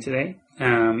coming in today.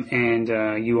 And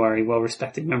you are a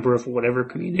well-respected member of whatever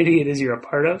community it is you're a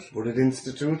part of. Wooded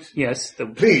Institute? Yes.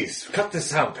 Please, cut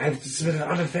this out. It's been an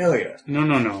utter failure.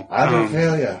 No. Utter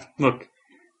failure. Look,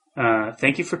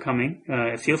 thank you for coming.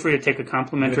 Feel free to take a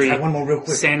complimentary try one more real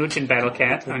quick. sandwich and Battle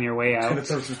Cat on your way I'm out. going to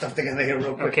throw some stuff together here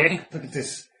real quick. Okay. Look at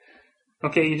this.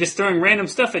 Okay, you're just throwing random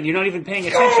stuff in. You're not even paying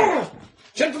attention.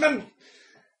 Gentlemen,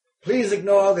 please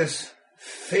ignore this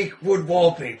fake wood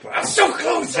wallpaper. I'm so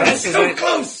close! I'm so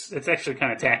close! It's actually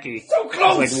kind of tacky. So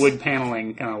close! It's like wood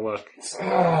paneling kind of look.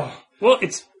 Oh. Well,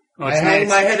 it's... Oh, it's I hang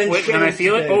my head in Wait, can I shame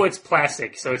feel it? today. Oh, it's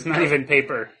plastic, so it's not even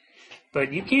paper.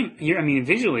 But you can't... I mean,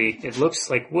 visually, it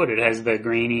looks like wood. It has the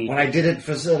grainy... When I did it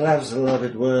for Sir Lancelot,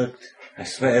 it worked. I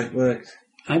swear it worked.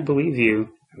 I believe you.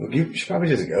 Well, you should probably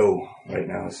just go right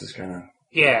now. This is kind of...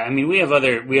 Yeah, I mean, we have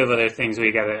other things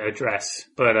we gotta address.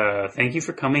 But, thank you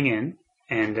for coming in.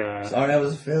 And, Sorry I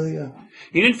was a failure.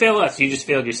 you didn't fail us. You just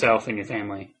failed yourself and your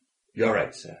family. You're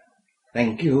right, sir.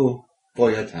 Thank you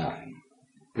for your time.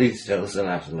 Please tell Sir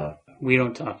Lancelot. We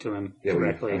don't talk to him Yeah,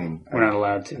 directly. We're not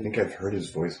allowed I to. think I've heard his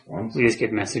voice once. We just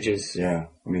get messages. Yeah.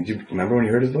 I mean, do you remember when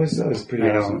you heard his voice, though? It was pretty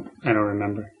awesome. I don't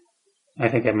remember. I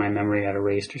think my memory got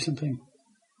erased or something.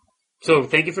 So,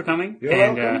 thank you for coming. You're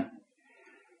welcome.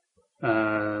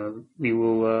 We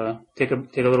will take a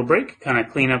little break, kind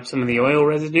of clean up some of the oil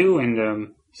residue, and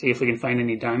see if we can find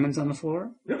any diamonds on the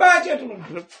floor. Goodbye, gentlemen.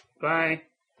 Bye.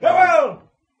 Farewell.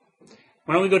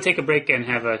 Why don't we go take a break and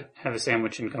have a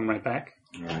sandwich and come right back?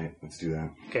 All right, let's do that.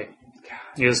 Okay.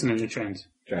 You're listening to Trends.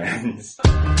 Trends.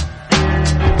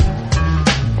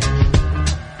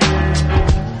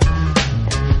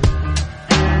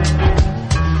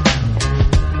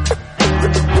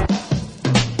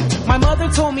 My mother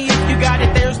told me if you got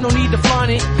it, there's no need to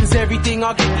flaunt it, cause everything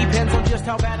I'll get depends on just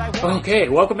how bad I want it. Okay,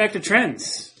 welcome back to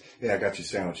Trends. Yeah, I got your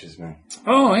sandwiches, man.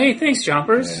 Oh, hey, thanks,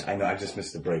 Jumpers. Yeah, I know, I just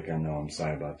missed the break. I know, I'm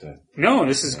sorry about that. No,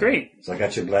 this is great. So I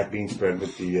got your black bean spread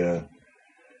with the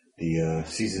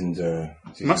seasoned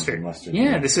Mustard. mustard.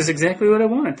 Yeah, this is exactly what I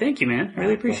wanted. Thank you, man. I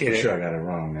really appreciate for it. Sure, I got it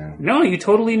wrong now. No, you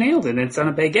totally nailed it. It's on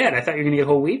a baguette. I thought you were going to get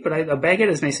whole wheat, but a baguette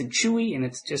is nice and chewy, and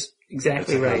it's just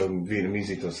exactly That's right. how the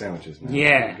Vietnamese sandwiches, man.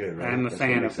 Yeah, Good, right? I'm a That's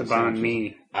fan what of the makes banh sandwiches.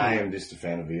 mi. I am just a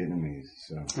fan of Vietnamese.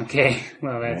 So Okay,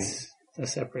 well, that's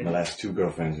separate. my last 2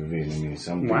 girlfriends were Vietnamese.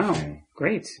 So I'm a big Wow, fan.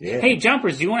 great. Yeah. Hey,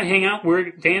 Jumpers, do you want to hang out?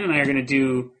 Dan and I are going to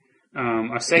do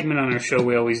a segment on our show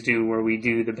we always do where we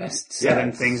do the best 7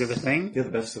 it's- things of a thing. Yeah, the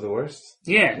best of the worst.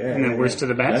 Yeah, and then worst to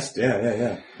the best.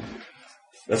 Yeah.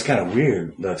 That's kind of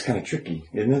weird. That's kind of tricky,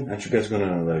 isn't it? Aren't you guys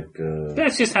gonna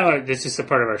That's just it's just a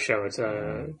part of our show. It's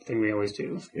a thing we always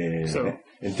do. Yeah. So-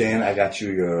 And Dan, I got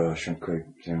you your shrimp crepe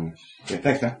sandwich. Yeah,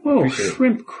 thanks, man. Oh, Appreciate it.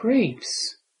 shrimp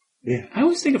crepes. Yeah. I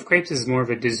always think of crepes as more of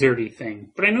a desserty thing,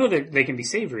 but I know that they can be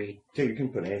savory. Dude, you can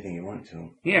put anything you want to.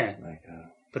 Yeah, Like,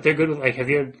 but they're good with, like, have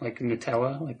you had, like,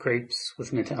 Nutella, like crepes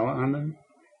with Nutella on them?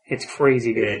 It's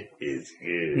crazy good. it is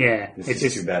good. Yeah, It's it's just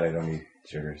just, too bad I don't eat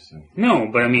sugar, so. no,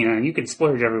 but I mean, you can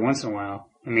splurge every once in a while.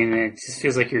 I mean, it just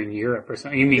feels like you're in Europe or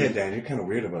something. You mean, Yeah, Dan, you're kind of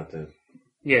weird about that.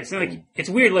 yeah, it's not like, it's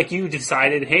weird, like you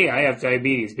decided, hey, I have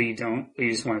diabetes, but you don't, but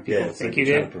you just want people Yeah, to it's think like you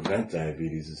you're did. trying to prevent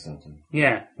diabetes or something.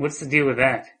 Yeah, what's the deal with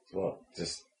that? Well,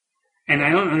 just, And I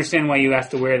don't understand why you have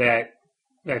to wear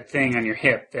that thing on your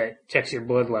hip that checks your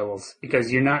blood levels,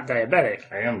 because you're not diabetic.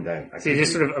 I am diabetic. So you're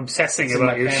just sort of obsessing It's in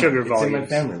about my your family. sugar It's volumes. in my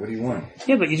family. What do you want?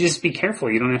 Yeah, but you just be careful.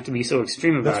 You don't have to be so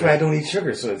extreme about That's why I it. don't eat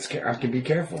sugar, so I can be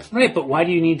careful. Right, but why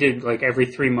do you need to, like, every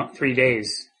 3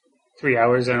 days, 3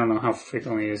 hours, I don't know how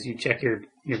frequently it is, you check your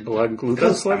blood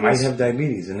glucose Because I might levels? have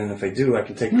diabetes, and then if I do, I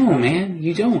can take. No, man,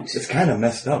 you don't. It's kind of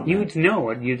messed up. You man. would know.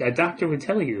 A doctor would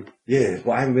tell you. Yeah,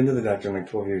 well, I haven't been to the doctor in like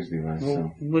 12 years, Levi.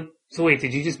 Well, So so wait,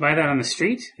 did you just buy that on the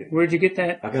street? Where'd you get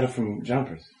that? I got it from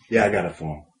Jumpers. Yeah, I got it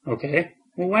for him. Okay.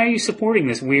 Well, why are you supporting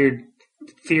this weird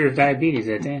fear of diabetes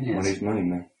that Dan has? Money's money,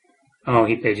 man. Oh,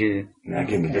 he paid you. And I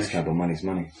gave him a discount, but money's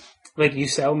money. Like, you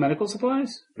sell medical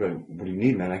supplies? But what do you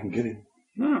need, man? I can get it.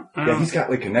 No. Yeah, he's got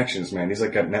like connections, man. He's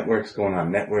like got networks going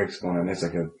on. There's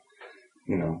like a,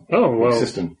 Oh, well,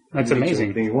 system. that's He gets amazing.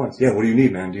 Everything he wants. Yeah. What do you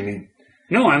need, man? Do you need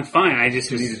No, I'm fine. I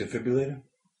just a was... defibrillator?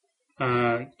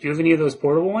 do you have any of those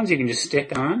portable ones you can just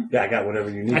stick on? Yeah, I got whatever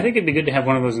you need. I think it'd be good to have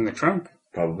one of those in the trunk.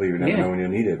 Probably you never Yeah. know when you'll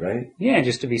need it, right? Yeah,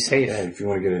 just to be safe. Yeah, if you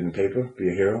want to get it in paper, be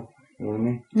a hero. You know what I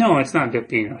mean? No, it's not about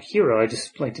being a hero. I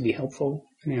just like to be helpful.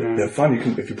 You know? They're fun. You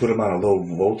can if you put them on a low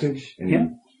voltage and Yeah.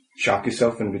 you shock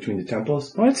yourself in between the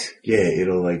temples. What? Yeah,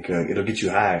 it'll get you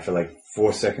high for like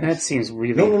 4 seconds. That seems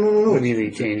really, No. really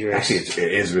dangerous. Actually,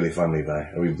 it is really fun,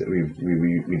 Levi.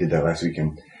 We did that last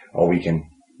weekend, all weekend.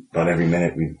 About every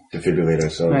minute we defibrillate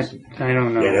ourselves. I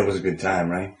don't know. Yeah, that was a good time,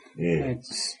 right? Yeah.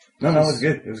 No, it was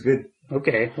good. It was good.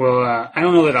 Okay, well, I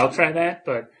don't know that I'll try that,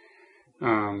 but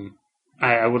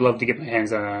I would love to get my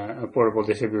hands on a portable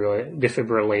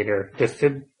defibrillator.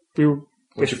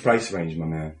 What's your price range, my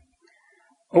man?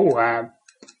 Oh,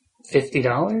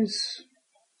 $50?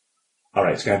 All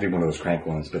right, it's gonna have to be one of those crank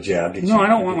ones, but yeah, I'll get you. No, I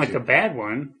don't want like a bad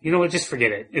one. You know what? Just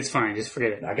forget it. It's fine. Just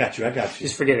forget it. I got you.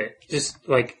 Just forget it. Just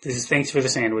like this is thanks for the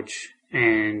sandwich.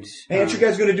 And hey, aren't you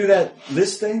guys gonna do that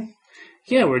list thing?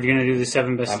 Yeah, we're gonna do the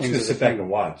 7 best things. I'm just gonna sit back and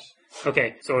watch.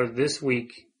 Okay, so this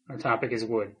week our topic is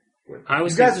wood. You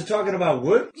guys are talking about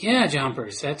wood? Yeah,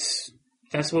 jumpers. That's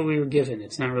what we were given.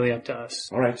 It's not really up to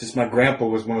us. All right, just my grandpa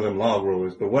was one of them log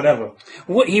rollers, but whatever.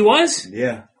 What, he was?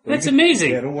 Yeah. That's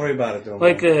amazing. Yeah, don't worry about it, though.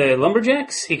 Like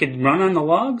lumberjacks? He could run on the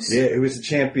logs? Yeah, he was a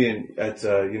champion at,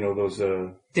 those...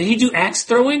 Did he do axe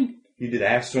throwing? He did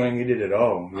axe throwing. He did it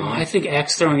all. Oh, I think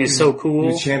axe throwing is so cool. He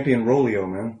was champion Roleo,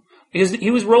 man. He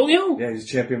was Roleo? Yeah, he was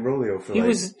champion Roleo for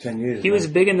 10 years. He was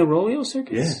big in the Roleo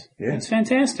circus? Yeah. That's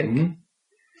fantastic. Mm-hmm.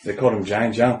 They called him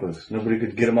giant jumpers. Nobody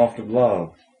could get him off the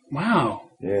log. Wow.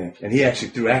 Yeah, and he actually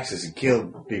threw axes and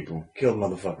killed people. Killed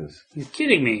motherfuckers. You're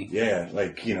kidding me. Yeah,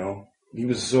 he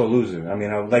was a sore loser. I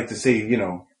mean, I would like to say,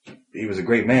 he was a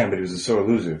great man, but he was a sore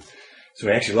loser. So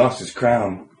he actually lost his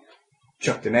crown,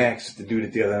 chucked an axe at the dude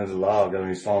at the other end of the log, and he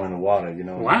was falling in the water,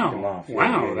 Wow. Him off.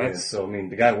 Wow. Yeah. So, I mean,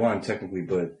 the guy won technically,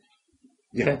 but,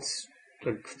 he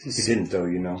didn't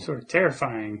though, Sort of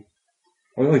terrifying.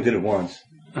 Well, he only did it once.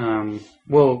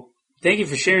 Well, thank you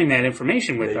for sharing that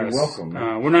information with us. You're welcome.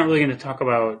 We're not really going to talk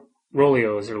about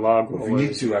Roleos or log rollers. If we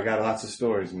need to, I got lots of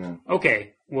stories, man.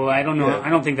 Okay. Well, I don't know. Yeah. I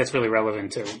don't think that's really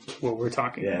relevant to what we're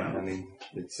talking about. Yeah, I mean,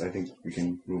 I think we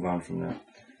can move on from that.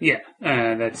 Yeah,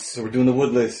 that's... So we're doing the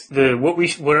wood list.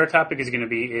 What our topic is going to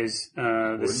be is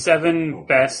the 7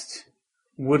 best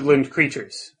woodland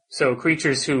creatures. So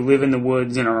creatures who live in the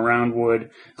woods and are around wood,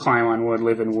 climb on wood,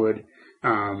 live in wood.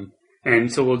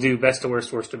 And so we'll do best to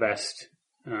worst, worst to best.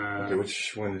 Okay,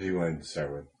 which one do you want to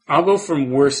start with? I'll go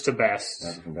from worst to best.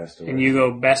 Not from best to worst. And you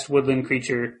go best woodland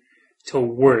creature to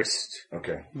worst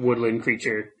woodland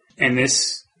creature. And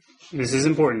this is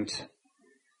important.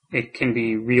 It can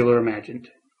be real or imagined.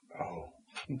 Oh.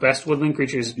 Best woodland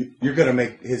creatures. You're going to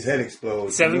make his head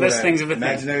explode. 7 best things of a thing.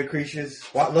 Imaginary creatures.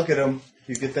 Look at him.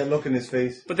 You get that look in his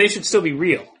face. But they should still be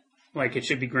real. Like, it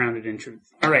should be grounded in truth.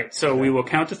 Alright, so we will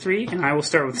count to 3, and I will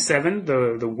start with 7,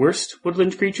 the worst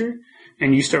woodland creature,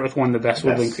 and you start with 1, the best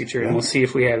woodland creature, and we'll see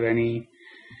if we have any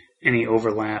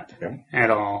overlap at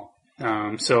all.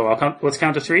 So let's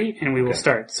count to 3, and we will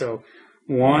start. So,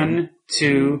 1,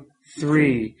 2,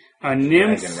 3. A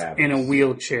nymph in a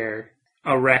wheelchair.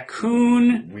 A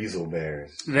raccoon. Weasel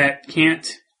bears. That can't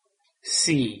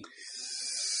see.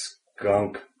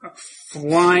 Skunk. A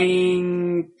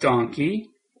flying donkey.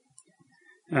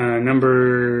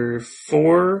 Number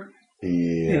 4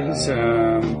 is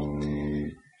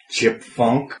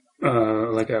chipmunk.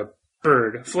 Like a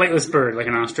bird, a flightless bird, like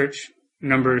an ostrich.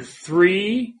 Number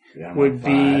 3 would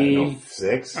be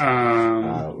 6.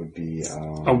 Would be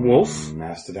a wolf,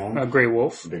 mastodon, a gray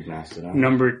wolf. Big mastodon.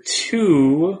 Number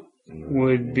 2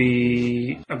 would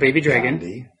be a baby dragon.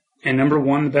 Gandhi. And number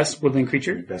 1, the best woodland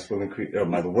creature. Best woodland creature.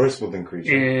 The worst woodland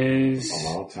creature is of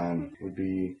all time would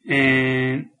be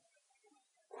an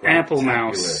apple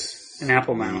mouse. An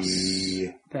apple mouse.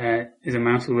 That is a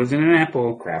mouse who lives in an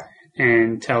apple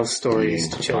and tells stories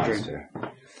to children. Monster.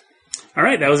 All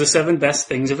right, that was the 7 best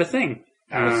things of a thing.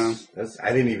 I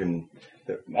didn't even.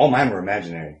 All mine were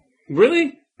imaginary.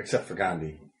 Really? Except for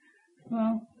Gandhi.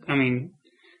 Well, I mean,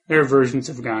 there are versions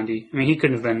of Gandhi. I mean, he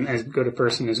couldn't have been as good a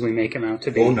person as we make him out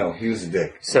to be. Oh no, he was a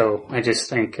dick. So I just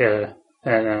think that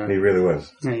he really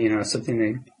was.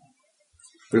 Something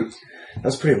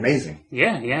that's pretty amazing.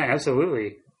 Yeah,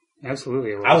 absolutely.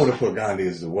 Absolutely. I would have put Gandhi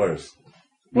as the worst.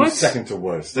 What? Second to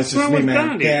worst. That's What's just me,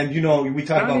 man. Gandhi? Dan, we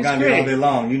talk about Gandhi great. all day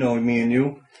long. Me and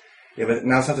you. Yeah, but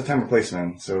now it's not the time or place,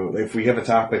 man. So if we have a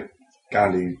topic,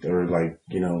 Gandhi, or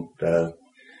the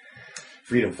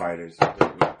freedom fighters.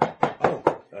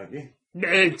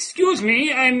 Excuse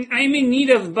me, I'm in need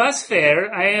of bus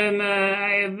fare.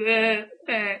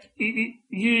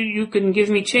 You can give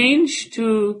me change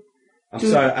to... I'm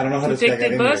sorry, I don't know how to take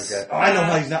the bus. Oh, I know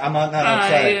how he's not. I'm not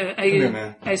outside. Come here,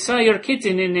 man. I saw your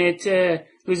kitten and it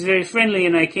was very friendly,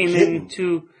 and I came in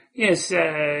to. Yes,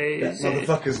 that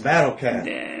motherfucker's battle cat.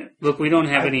 Look, we don't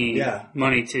have any yeah.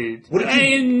 money to... What if I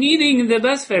you- am needing the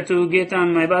bus fare to get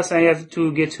on my bus. I have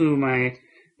to get to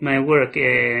my work.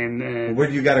 And Where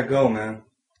do you gotta go, man?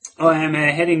 I'm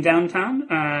heading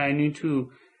downtown. I need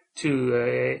to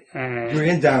You're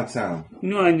in downtown.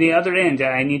 no, on the other end.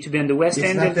 I need to be on the west It's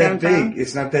end not of that downtown. big.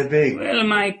 It's not that big. Well,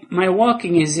 my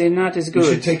walking is not as good.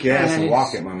 You should take your ass and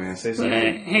walk it, my man. Say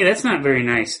something. Hey, that's not very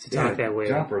nice to talk that way.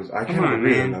 Jumpers. I Come kind of on,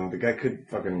 agree, man. though. The guy could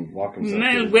fucking walk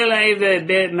himself. Well, I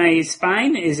have my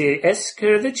spine is a S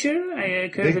curvature.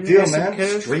 Big deal,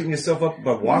 man. Straighten yourself up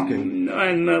by walking.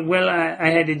 I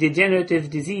had a degenerative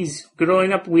disease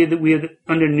growing up with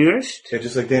undernourished. Yeah,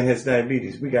 just like Dan has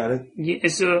diabetes. We got it. Yeah,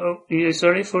 so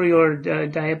sorry for your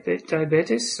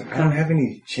diabetes. I don't have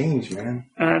any change, man.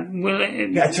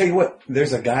 Yeah, I tell you what.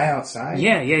 There's a guy outside.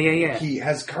 Yeah. He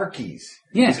has car keys.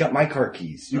 Yeah. He's got my car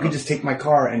keys. You can just take my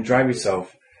car and drive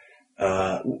yourself.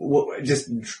 Just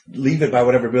leave it by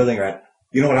whatever building you're at.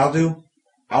 You know what I'll do?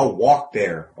 I'll walk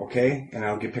there, okay? And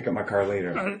I'll pick up my car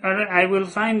later. I will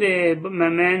find my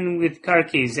man with car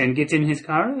keys and get in his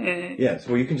car. Yes,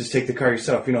 well, you can just take the car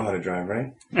yourself. You know how to drive,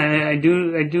 right? I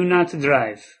do not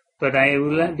drive, but I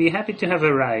will be happy to have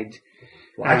a ride.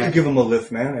 Well, I could give him a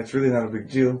lift, man. It's really not a big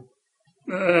deal.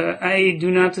 I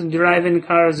do not drive in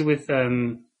cars with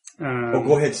Go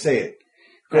ahead, say it.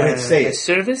 Go ahead, say it.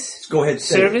 Service? Go ahead,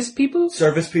 say service it. people?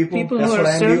 Service people? People That's who what are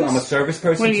I am. service? I'm a service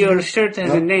person. Well, to your you? shirt has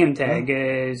No? a name tag.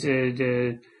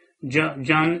 No?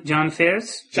 John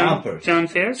Fairs? Jumpers. John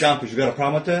Fairs? Jumpers, you got a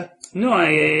problem with that? No,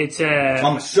 it's I'm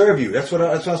gonna serve you. That's what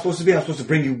I'm supposed to be. I'm supposed to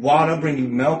bring you water, bring you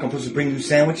milk. I'm supposed to bring you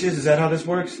sandwiches. Is that how this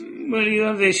works? well, you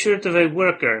have a shirt of a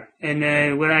worker, and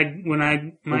where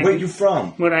Where you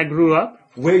from? I grew up,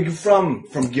 Where you from?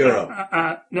 From Europe?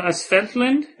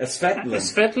 Svetland. Svetland.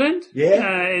 Svetland.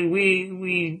 Yeah.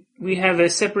 We have a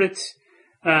separate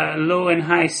low and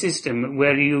high system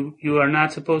where you are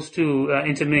not supposed to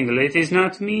intermingle. It is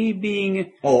not me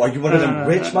being. Oh, are you one of them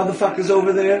rich motherfuckers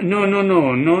over there? No.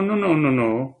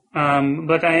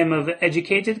 But I am of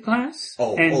educated class.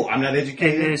 I'm not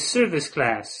educated. And a service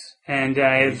class, and You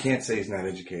I've. can't say he's not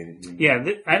educated. Yeah,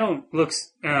 I don't look.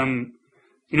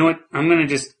 You know what? I'm gonna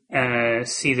just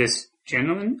see this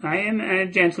gentleman. I am a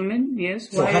gentleman. Yes.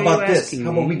 So Why how are about you this? asking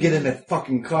How about me? we get in that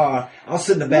fucking car? I'll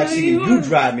sit in the back seat and you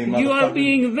drive me, motherfucker. You are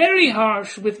being very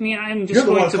harsh with me. I'm just You're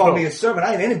the going one to calling go. me a servant.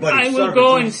 I ain't anybody's I servant. will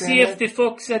go You and see understand if the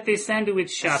folks at the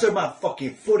sandwich that? shop. Serve my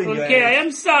fucking foot in your Okay, I ass.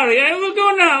 am sorry. I will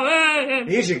go now.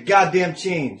 Here's your goddamn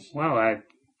change. Wow,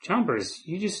 Chompers,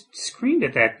 you just screamed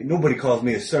at that Nobody calls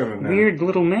me a servant, man. weird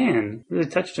little man. Really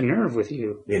touched a nerve with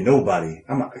you. Yeah, nobody.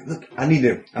 I'm gonna need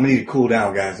to cool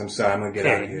down, guys. I'm sorry. I'm gonna get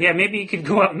out of here. Yeah, maybe you could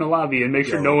go out in the lobby and make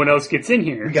sure Yo. no one else gets in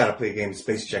here. We gotta play a game of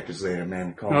Space Checkers later,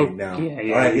 man. Calm Oh, me down. yeah,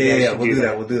 All right, you yeah. guys should We'll do do that.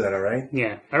 that. We'll do that. All right.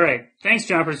 Yeah. All right. Thanks,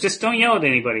 Chompers. Just don't yell at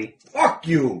anybody. Fuck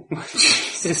you.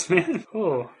 Jesus, man.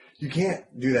 Oh, You can't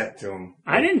do that to him.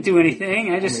 I didn't do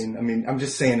anything. I mean, I'm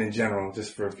just saying in general,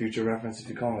 just for future reference. If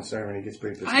you call him a servant, he gets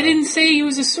pretty pissed off. I didn't say he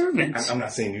was a servant. I'm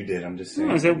not saying you did. I'm just saying.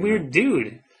 No, he's a weird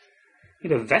dude. He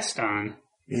had a vest on.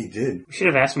 He did. We should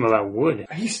have asked him about wood.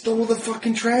 He stole the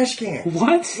fucking trash can.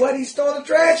 What? What? He stole the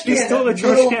trash can. He stole the That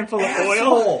trash little can full of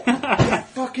asshole. oil? That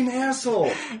fucking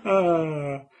asshole.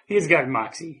 He's got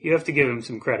moxie. You have to give him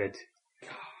some credit.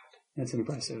 God, that's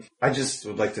impressive. I just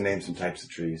would like to name some types of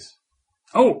trees.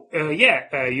 Oh,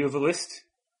 you have a list?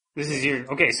 This is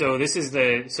okay, so this is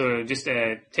just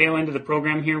a tail end of the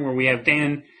program here where we have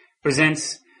Dan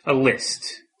presents a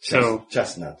list.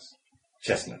 Chestnuts.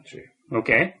 Chestnut tree.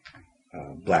 Okay.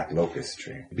 Black locust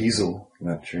tree.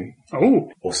 Bezelnut tree.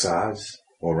 Oh. Osage.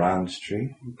 Orange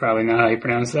tree. Probably not how you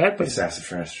pronounce that, but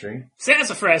Sassafras tree.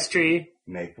 sassafras tree.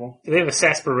 Maple. Do they have a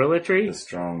sarsaparilla tree? The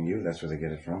strong yew. That's where they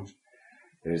get it from.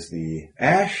 There's the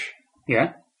ash.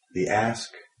 Yeah. The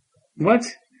ask. What?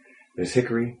 There's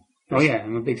hickory. Oh yeah,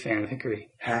 I'm a big fan of hickory.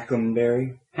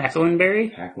 Hackleberry.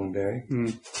 Hackleberry? Hackleberry.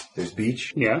 Mm. There's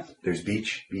beech. Yeah. There's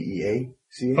beech.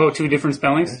 B-E-A-C-H. Oh, two different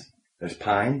spellings? Yes. There's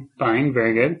pine. Fine,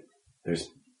 very good. There's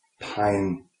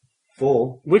pine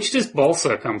full. Which does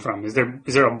balsa come from? Is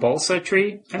there a balsa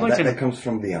tree? That comes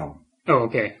from the elm. Oh,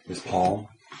 okay. There's palm.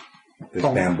 There's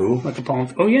Palm. bamboo. Like the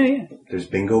palm. Oh, yeah. There's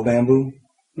bingo bamboo.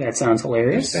 That sounds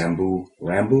hilarious. There's bamboo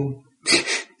rambu.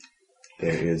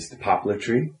 There is the poplar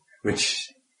tree, which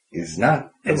is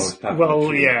not the most popular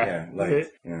tree. Yeah.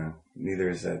 Neither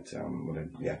is that,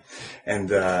 And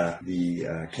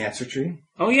the cancer tree.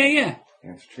 Oh, yeah.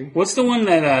 Cancer tree. What's the one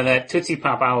that Tootsie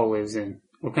Pop Owl lives in?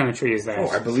 What kind of tree is that? Oh,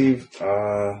 I believe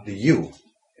the yew.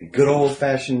 A good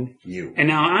old-fashioned yew. And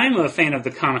now I'm a fan of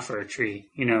the conifer tree,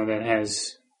 that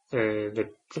has the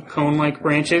cone-like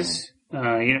branches.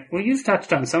 You've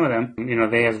touched on some of them. You know,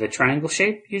 they have the triangle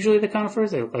shape, usually the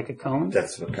conifers. They look like a cone.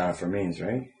 That's what conifer means,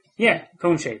 right? Yeah,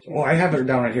 cone shape. Well, I have it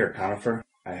down right here, conifer.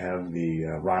 I have the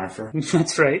ronifer.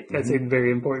 That's right. That's a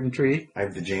very important tree. I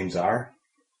have the James R.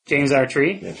 James R.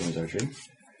 tree. Yeah, James R. tree.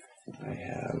 I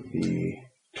have the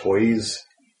Toys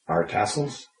R.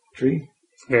 Tassels tree.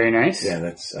 Very nice. Yeah,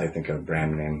 that's, I think, a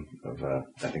brand name of,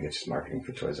 I think it's just marketing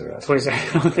for Toys R Us. Toys R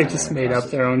Us. They just made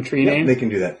up their own tree name. They can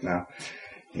do that now.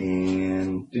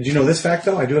 And did you know this fact,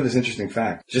 though? I do have this interesting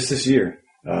fact. Just this year,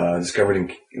 discovered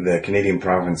in the Canadian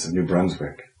province of New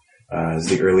Brunswick, is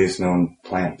the earliest known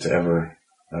plant to ever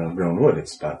grow wood.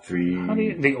 It's about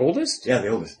the oldest? Yeah, the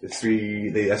oldest. It's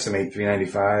they estimate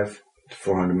 395 to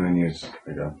 400 million years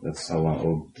ago. That's how long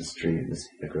old this tree is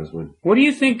that grows wood. What do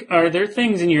you think, are there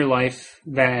things in your life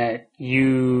that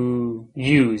you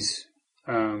use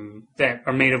that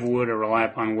are made of wood or rely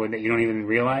upon wood that you don't even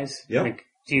realize? Yeah. Like,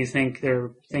 do you think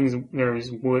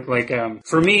there's wood, like,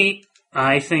 for me,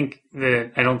 I think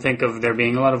that I don't think of there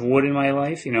being a lot of wood in my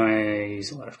life. You know, I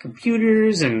use a lot of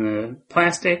computers and the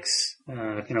plastics.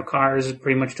 Cars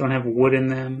pretty much don't have wood in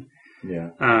them.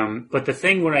 Yeah. But the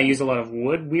thing where I use a lot of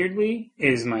wood, weirdly,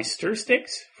 is my stir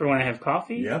sticks for when I have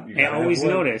coffee. Yep. I always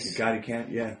notice.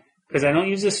 Yeah. Because I don't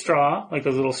use a straw, like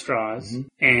those little straws.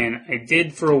 Mm-hmm. And I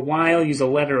did for a while use a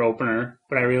letter opener,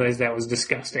 but I realized that was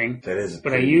disgusting. That is.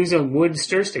 But I use a wood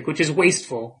stir stick, which is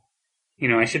wasteful. You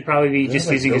know, I should probably be just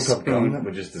using a spoon. spoon. That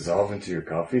would just dissolve into your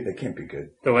coffee. That can't be good.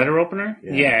 The letter opener?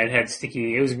 Yeah, it had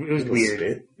sticky. It was weird.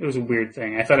 Spit. It was a weird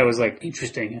thing. I thought it was like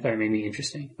interesting. I thought it made me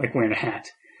interesting, like wearing a hat.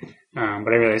 But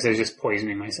I realized I was just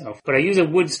poisoning myself. But I use a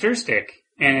wood stir stick,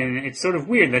 and it's sort of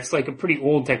weird. That's like a pretty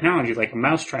old technology, like a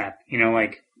mousetrap. You know,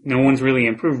 like no one's really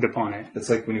improved upon it. It's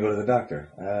like when you go to the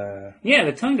doctor. Yeah,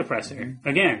 the tongue depressor.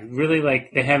 Again, really,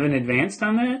 like, they haven't advanced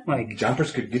on that? Like,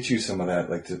 Jumpers could get you some of that,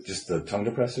 like just the tongue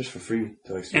depressors for free.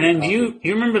 To, like, and then do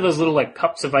you remember those little, like,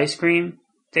 cups of ice cream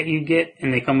that you get?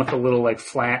 And they come with a little, like,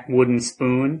 flat wooden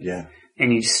spoon? Yeah.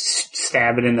 And you just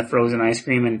stab it in the frozen ice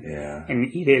cream and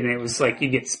eat it, and it was like you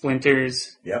get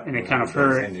splinters. Yep. And it kind of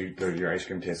hurt. And your ice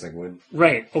cream tastes like wood.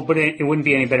 Right. Oh, but it wouldn't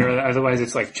be any better. Otherwise,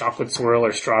 it's like chocolate swirl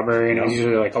or strawberry, and it's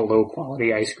usually like a low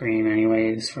quality ice cream,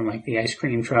 anyways, from like the ice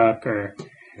cream truck or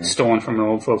stolen from an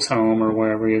old folks' home or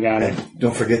wherever you got it.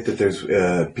 Don't forget that there's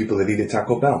people that eat at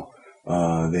Taco Bell.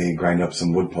 They grind up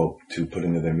some wood pulp to put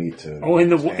into their meat. In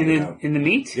the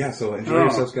meat? Yeah, so enjoy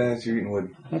yourselves, guys. You're eating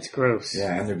wood. That's gross.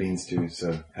 Yeah, and their beans too.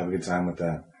 So have a good time with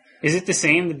that. Is it the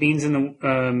same? The beans and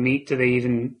the meat? Do they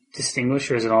even distinguish,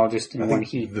 or is it all just in one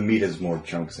heat? The meat has more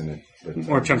chunks in it. But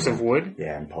more chunks of wood?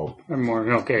 Yeah, and pulp. Or more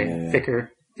thicker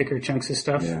chunks of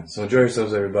stuff. Yeah. So enjoy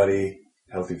yourselves, everybody.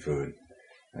 Healthy food.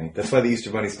 Right? That's why the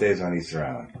Easter Bunny stays on Easter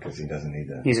Island, because he doesn't need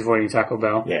that. He's avoiding Taco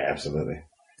Bell. Yeah, absolutely.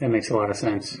 That makes a lot of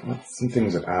sense. Some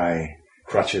things that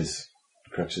crutches.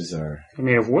 Crutches are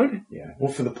made of wood? Yeah.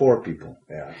 Well, for the poor people.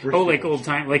 Yeah. Like old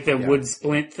time, like the wood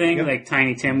splint thing, like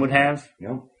Tiny Tim would have?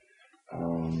 Yep.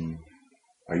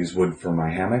 I use wood for my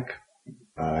hammock.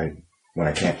 When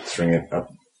I can't string it up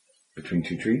between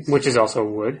two trees. Which is also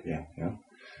wood. Yeah.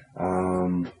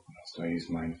 What else do I use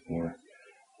mine for?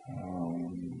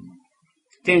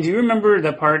 Dan, do you remember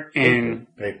the part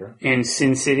paper. in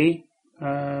Sin City?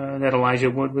 That Elijah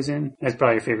Wood was in. That's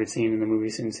probably your favorite scene in the movie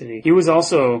Sin City. He was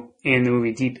also in the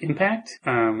movie Deep Impact.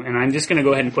 And I'm just going to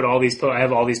go ahead and put all these. I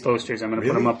have all these posters. I'm going to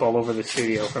put them up all over the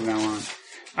studio from now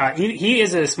on. He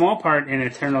is a small part in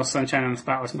Eternal Sunshine of the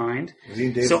Spotless Mind. Was he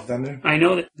in Days of Thunder? I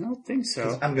know that. I don't think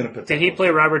so. I'm going to put. Did he play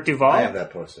Robert Duvall? I have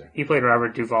that poster. He played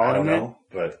Robert Duvall. I don't know,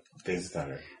 but Days of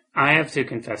Thunder. I have to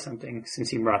confess something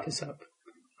since you brought this up.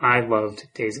 I loved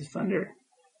Days of Thunder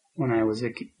when I was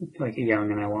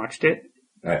young and I watched it.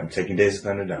 All right, I'm taking Days of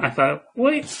Thunder down. I thought,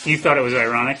 wait, you thought it was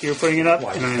ironic you were putting it up,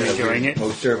 and I'm enjoying it.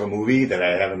 Poster of a movie that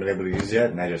I haven't been able to use yet,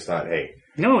 and I just thought, hey.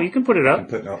 No, you can put it up.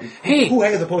 Hey! Who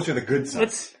has a poster of The Good Son?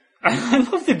 I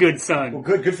love The Good Son. Well,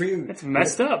 good for you. It's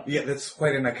messed up. Yeah, that's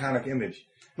quite an iconic image.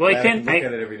 Well, I look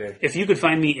at it every day. If you could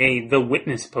find me The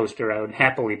Witness poster, I would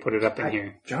happily put it up in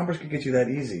here. Jumpers could get you that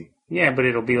easy. Yeah, but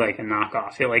it'll be like a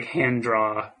knockoff. He'll like hand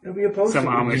draw. It'll be a poster. Some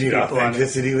Amish you need people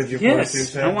authenticity with your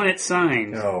posters. Yes, I want it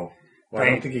signed. No. Well, I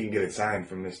don't think you can get it signed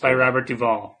from this. By Robert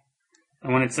Duvall.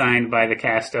 I want it signed by the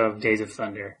cast of Days of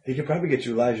Thunder. He could probably get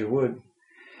you Elijah Wood.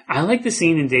 I like the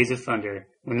scene in Days of Thunder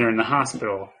when they're in the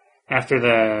hospital after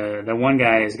the one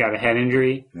guy has got a head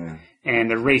injury and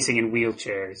they're racing in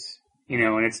wheelchairs. You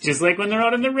know, and it's just like when they're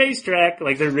out on the racetrack,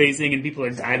 like they're racing and people are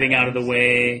diving out of the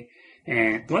way.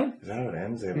 And what? Is that how it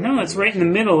ends? No, it's right in the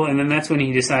middle, and then that's when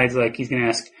he decides like he's going to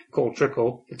ask Cole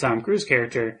Trickle, the Tom Cruise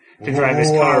character, to drive his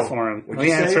car for him. Oh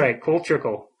yeah, that's right, Cole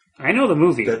Trickle. I know the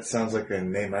movie. That sounds like a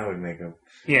name I would make up.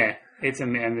 Yeah, there's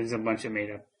a bunch of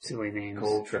made up silly names.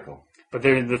 Nicole Trickle. But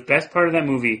the best part of that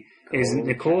movie is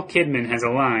Nicole Kidman has a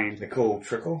line. Nicole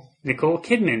Trickle? Nicole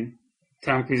Kidman,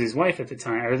 Tom Cruise's wife at the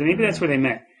time, or maybe that's where they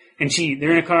met. And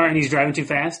they're in a car and he's driving too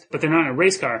fast, but they're not in a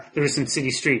race car. They're in some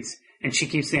city streets. And she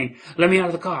keeps saying, "Let me out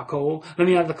of the car, Cole. Let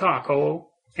me out of the car, Cole."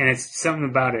 And it's something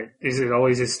about it. It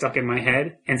always is stuck in my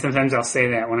head. And sometimes I'll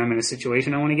say that when I'm in a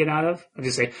situation I want to get out of. I'll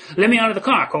just say, "Let me out of the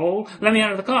car, Cole. Let me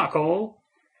out of the car, Cole."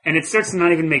 And it starts to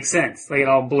not even make sense. Like, it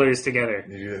all blurs together.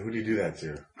 Who do you do that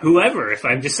to? Whoever. If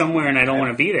I'm just somewhere and I don't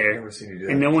want to be I've there. never seen you do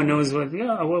that. And no one knows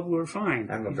we're fine.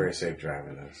 I'm a very safe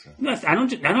driver, though. So. No, I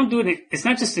don't do it. It's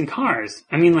not just in cars.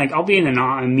 I mean, like, I'll be in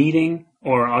a meeting,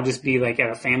 or I'll just be, like, at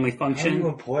a family How are function. you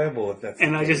employable if that's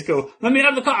And the I case? just go, "Let me out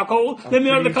of the car, Cole. Let me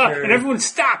out of the car." sure- And everyone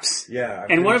stops. Yeah.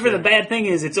 And whatever the bad thing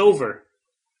is, it's over.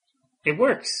 It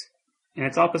works. And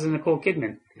it's all because of Nicole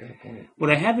Kidman. What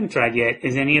I haven't tried yet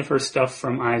is any of her stuff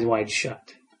from Eyes Wide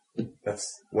Shut.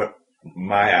 That's what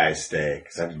my eyes stay,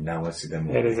 because I did not want to see them.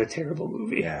 That is a terrible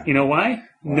movie. Yeah. You know why?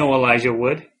 No Elijah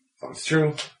Wood. Oh, it's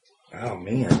true. Oh,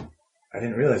 man. I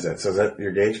didn't realize that. So is that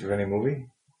your gauge for any movie?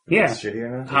 If Yeah. it's shitty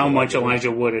or not? How much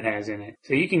Elijah Wood it has in it.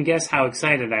 So you can guess how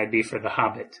excited I'd be for The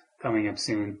Hobbit coming up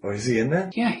soon. Oh, is he in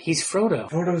that? Yeah, he's Frodo.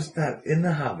 Frodo's not in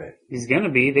The Hobbit. He's gonna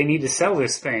be. They need to sell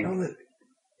this thing. No,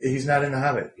 he's not in The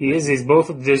Hobbit. He is. He's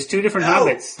both. There's two different No.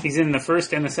 Hobbits. He's in the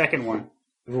first and the second one.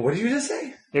 Well, what did you just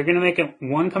say? They're going to make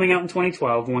one coming out in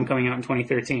 2012, one coming out in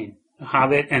 2013. A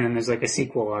Hobbit, and then there's like a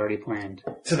sequel already planned.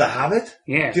 To The Hobbit?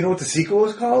 Yeah. Do you know what the sequel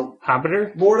is called?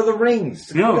 Hobbiter? Lord of the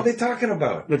Rings. No. What are they talking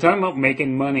about? They're talking about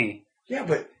making money. Yeah,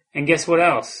 but And guess what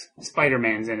else?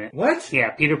 Spider-Man's in it. what?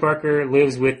 Yeah, Peter Parker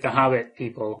lives with the Hobbit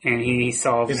people, and he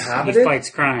solves, In he Hobbited? fights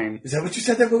crime. Is that what you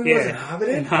said that movie was? Yeah, In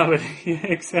Hobbited? in Hobbit. Yeah,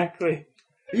 exactly.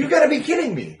 You gotta be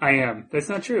kidding me. I am. That's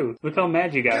not true. Look how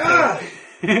mad you got God!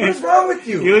 there. What's wrong with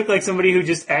you? You look like somebody who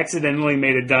just accidentally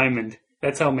made a diamond.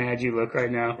 That's how mad you look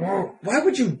right now. Well, why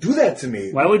would you do that to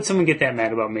me? Why would someone get that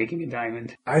mad about making a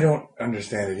diamond? I don't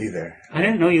understand it either. I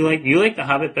didn't know you like The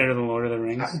Hobbit better than Lord of the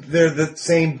Rings. They're the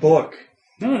same book.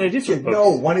 No, they're different books.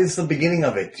 No, one is the beginning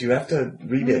of it. You have to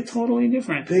read They're it. totally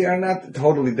different. They are not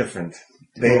totally different.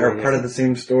 They are Totally part of the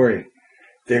same story.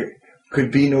 There could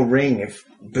be no ring if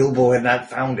Bilbo had not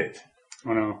found it.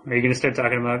 Oh no. Are you going to start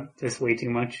talking about this way too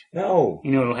much? No.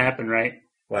 You know what'll happen, right?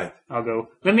 What? I'll go,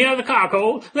 "Let me out of the car,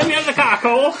 Cole! Let me out of the car,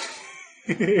 Cole!"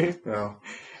 No.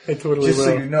 I totally Just will.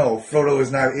 so you know, Frodo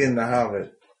is not in The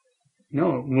Hobbit.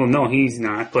 No, he's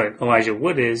not, but Elijah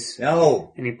Wood is.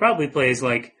 No. And he probably plays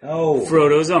like No.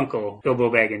 Frodo's uncle, Bilbo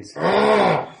Baggins.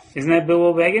 Ugh. Isn't that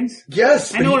Bilbo Baggins?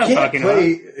 Yes, I but know what he I'm can't talking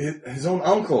play his own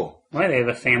uncle. Why, they have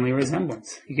a family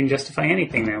resemblance. You can justify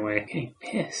anything that way. I'm getting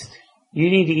pissed. You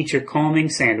need to eat your calming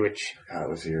sandwich. God, it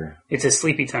was here. It's a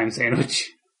sleepy time sandwich.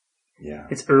 Yeah.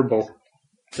 It's herbal.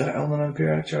 Is that Element on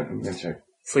periodic chart? I'm going to check.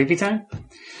 Sleepy time?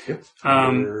 Yep.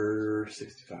 Um, Number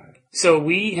 65. So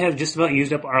we have just about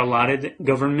used up our allotted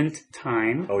government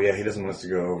time. Oh, yeah, he doesn't want us to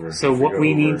go over. So If what go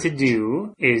we over- need to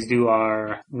do is do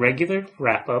our regular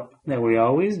wrap-up that we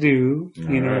always do.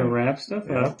 You know, Alright. wrap stuff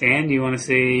Yeah. up. Dan, do you want to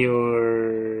say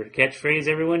your catchphrase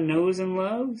everyone knows and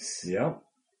loves? Yep.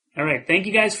 All right. Thank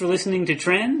you guys for listening to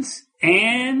Trends.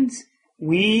 And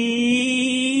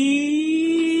we...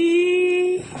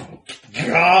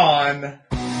 Gone.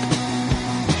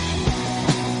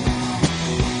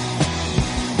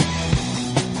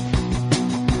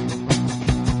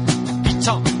 Beat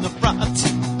on the brat,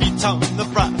 beat on the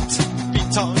brat,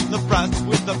 beat on the brat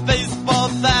with a baseball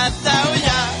bat. Oh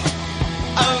yeah,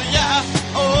 oh yeah,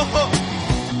 oh ho.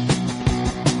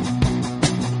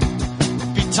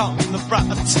 Beat on the brat,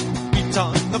 beat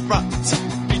on the brat,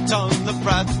 beat on the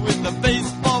brat with a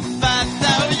baseball bat.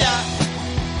 Oh yeah.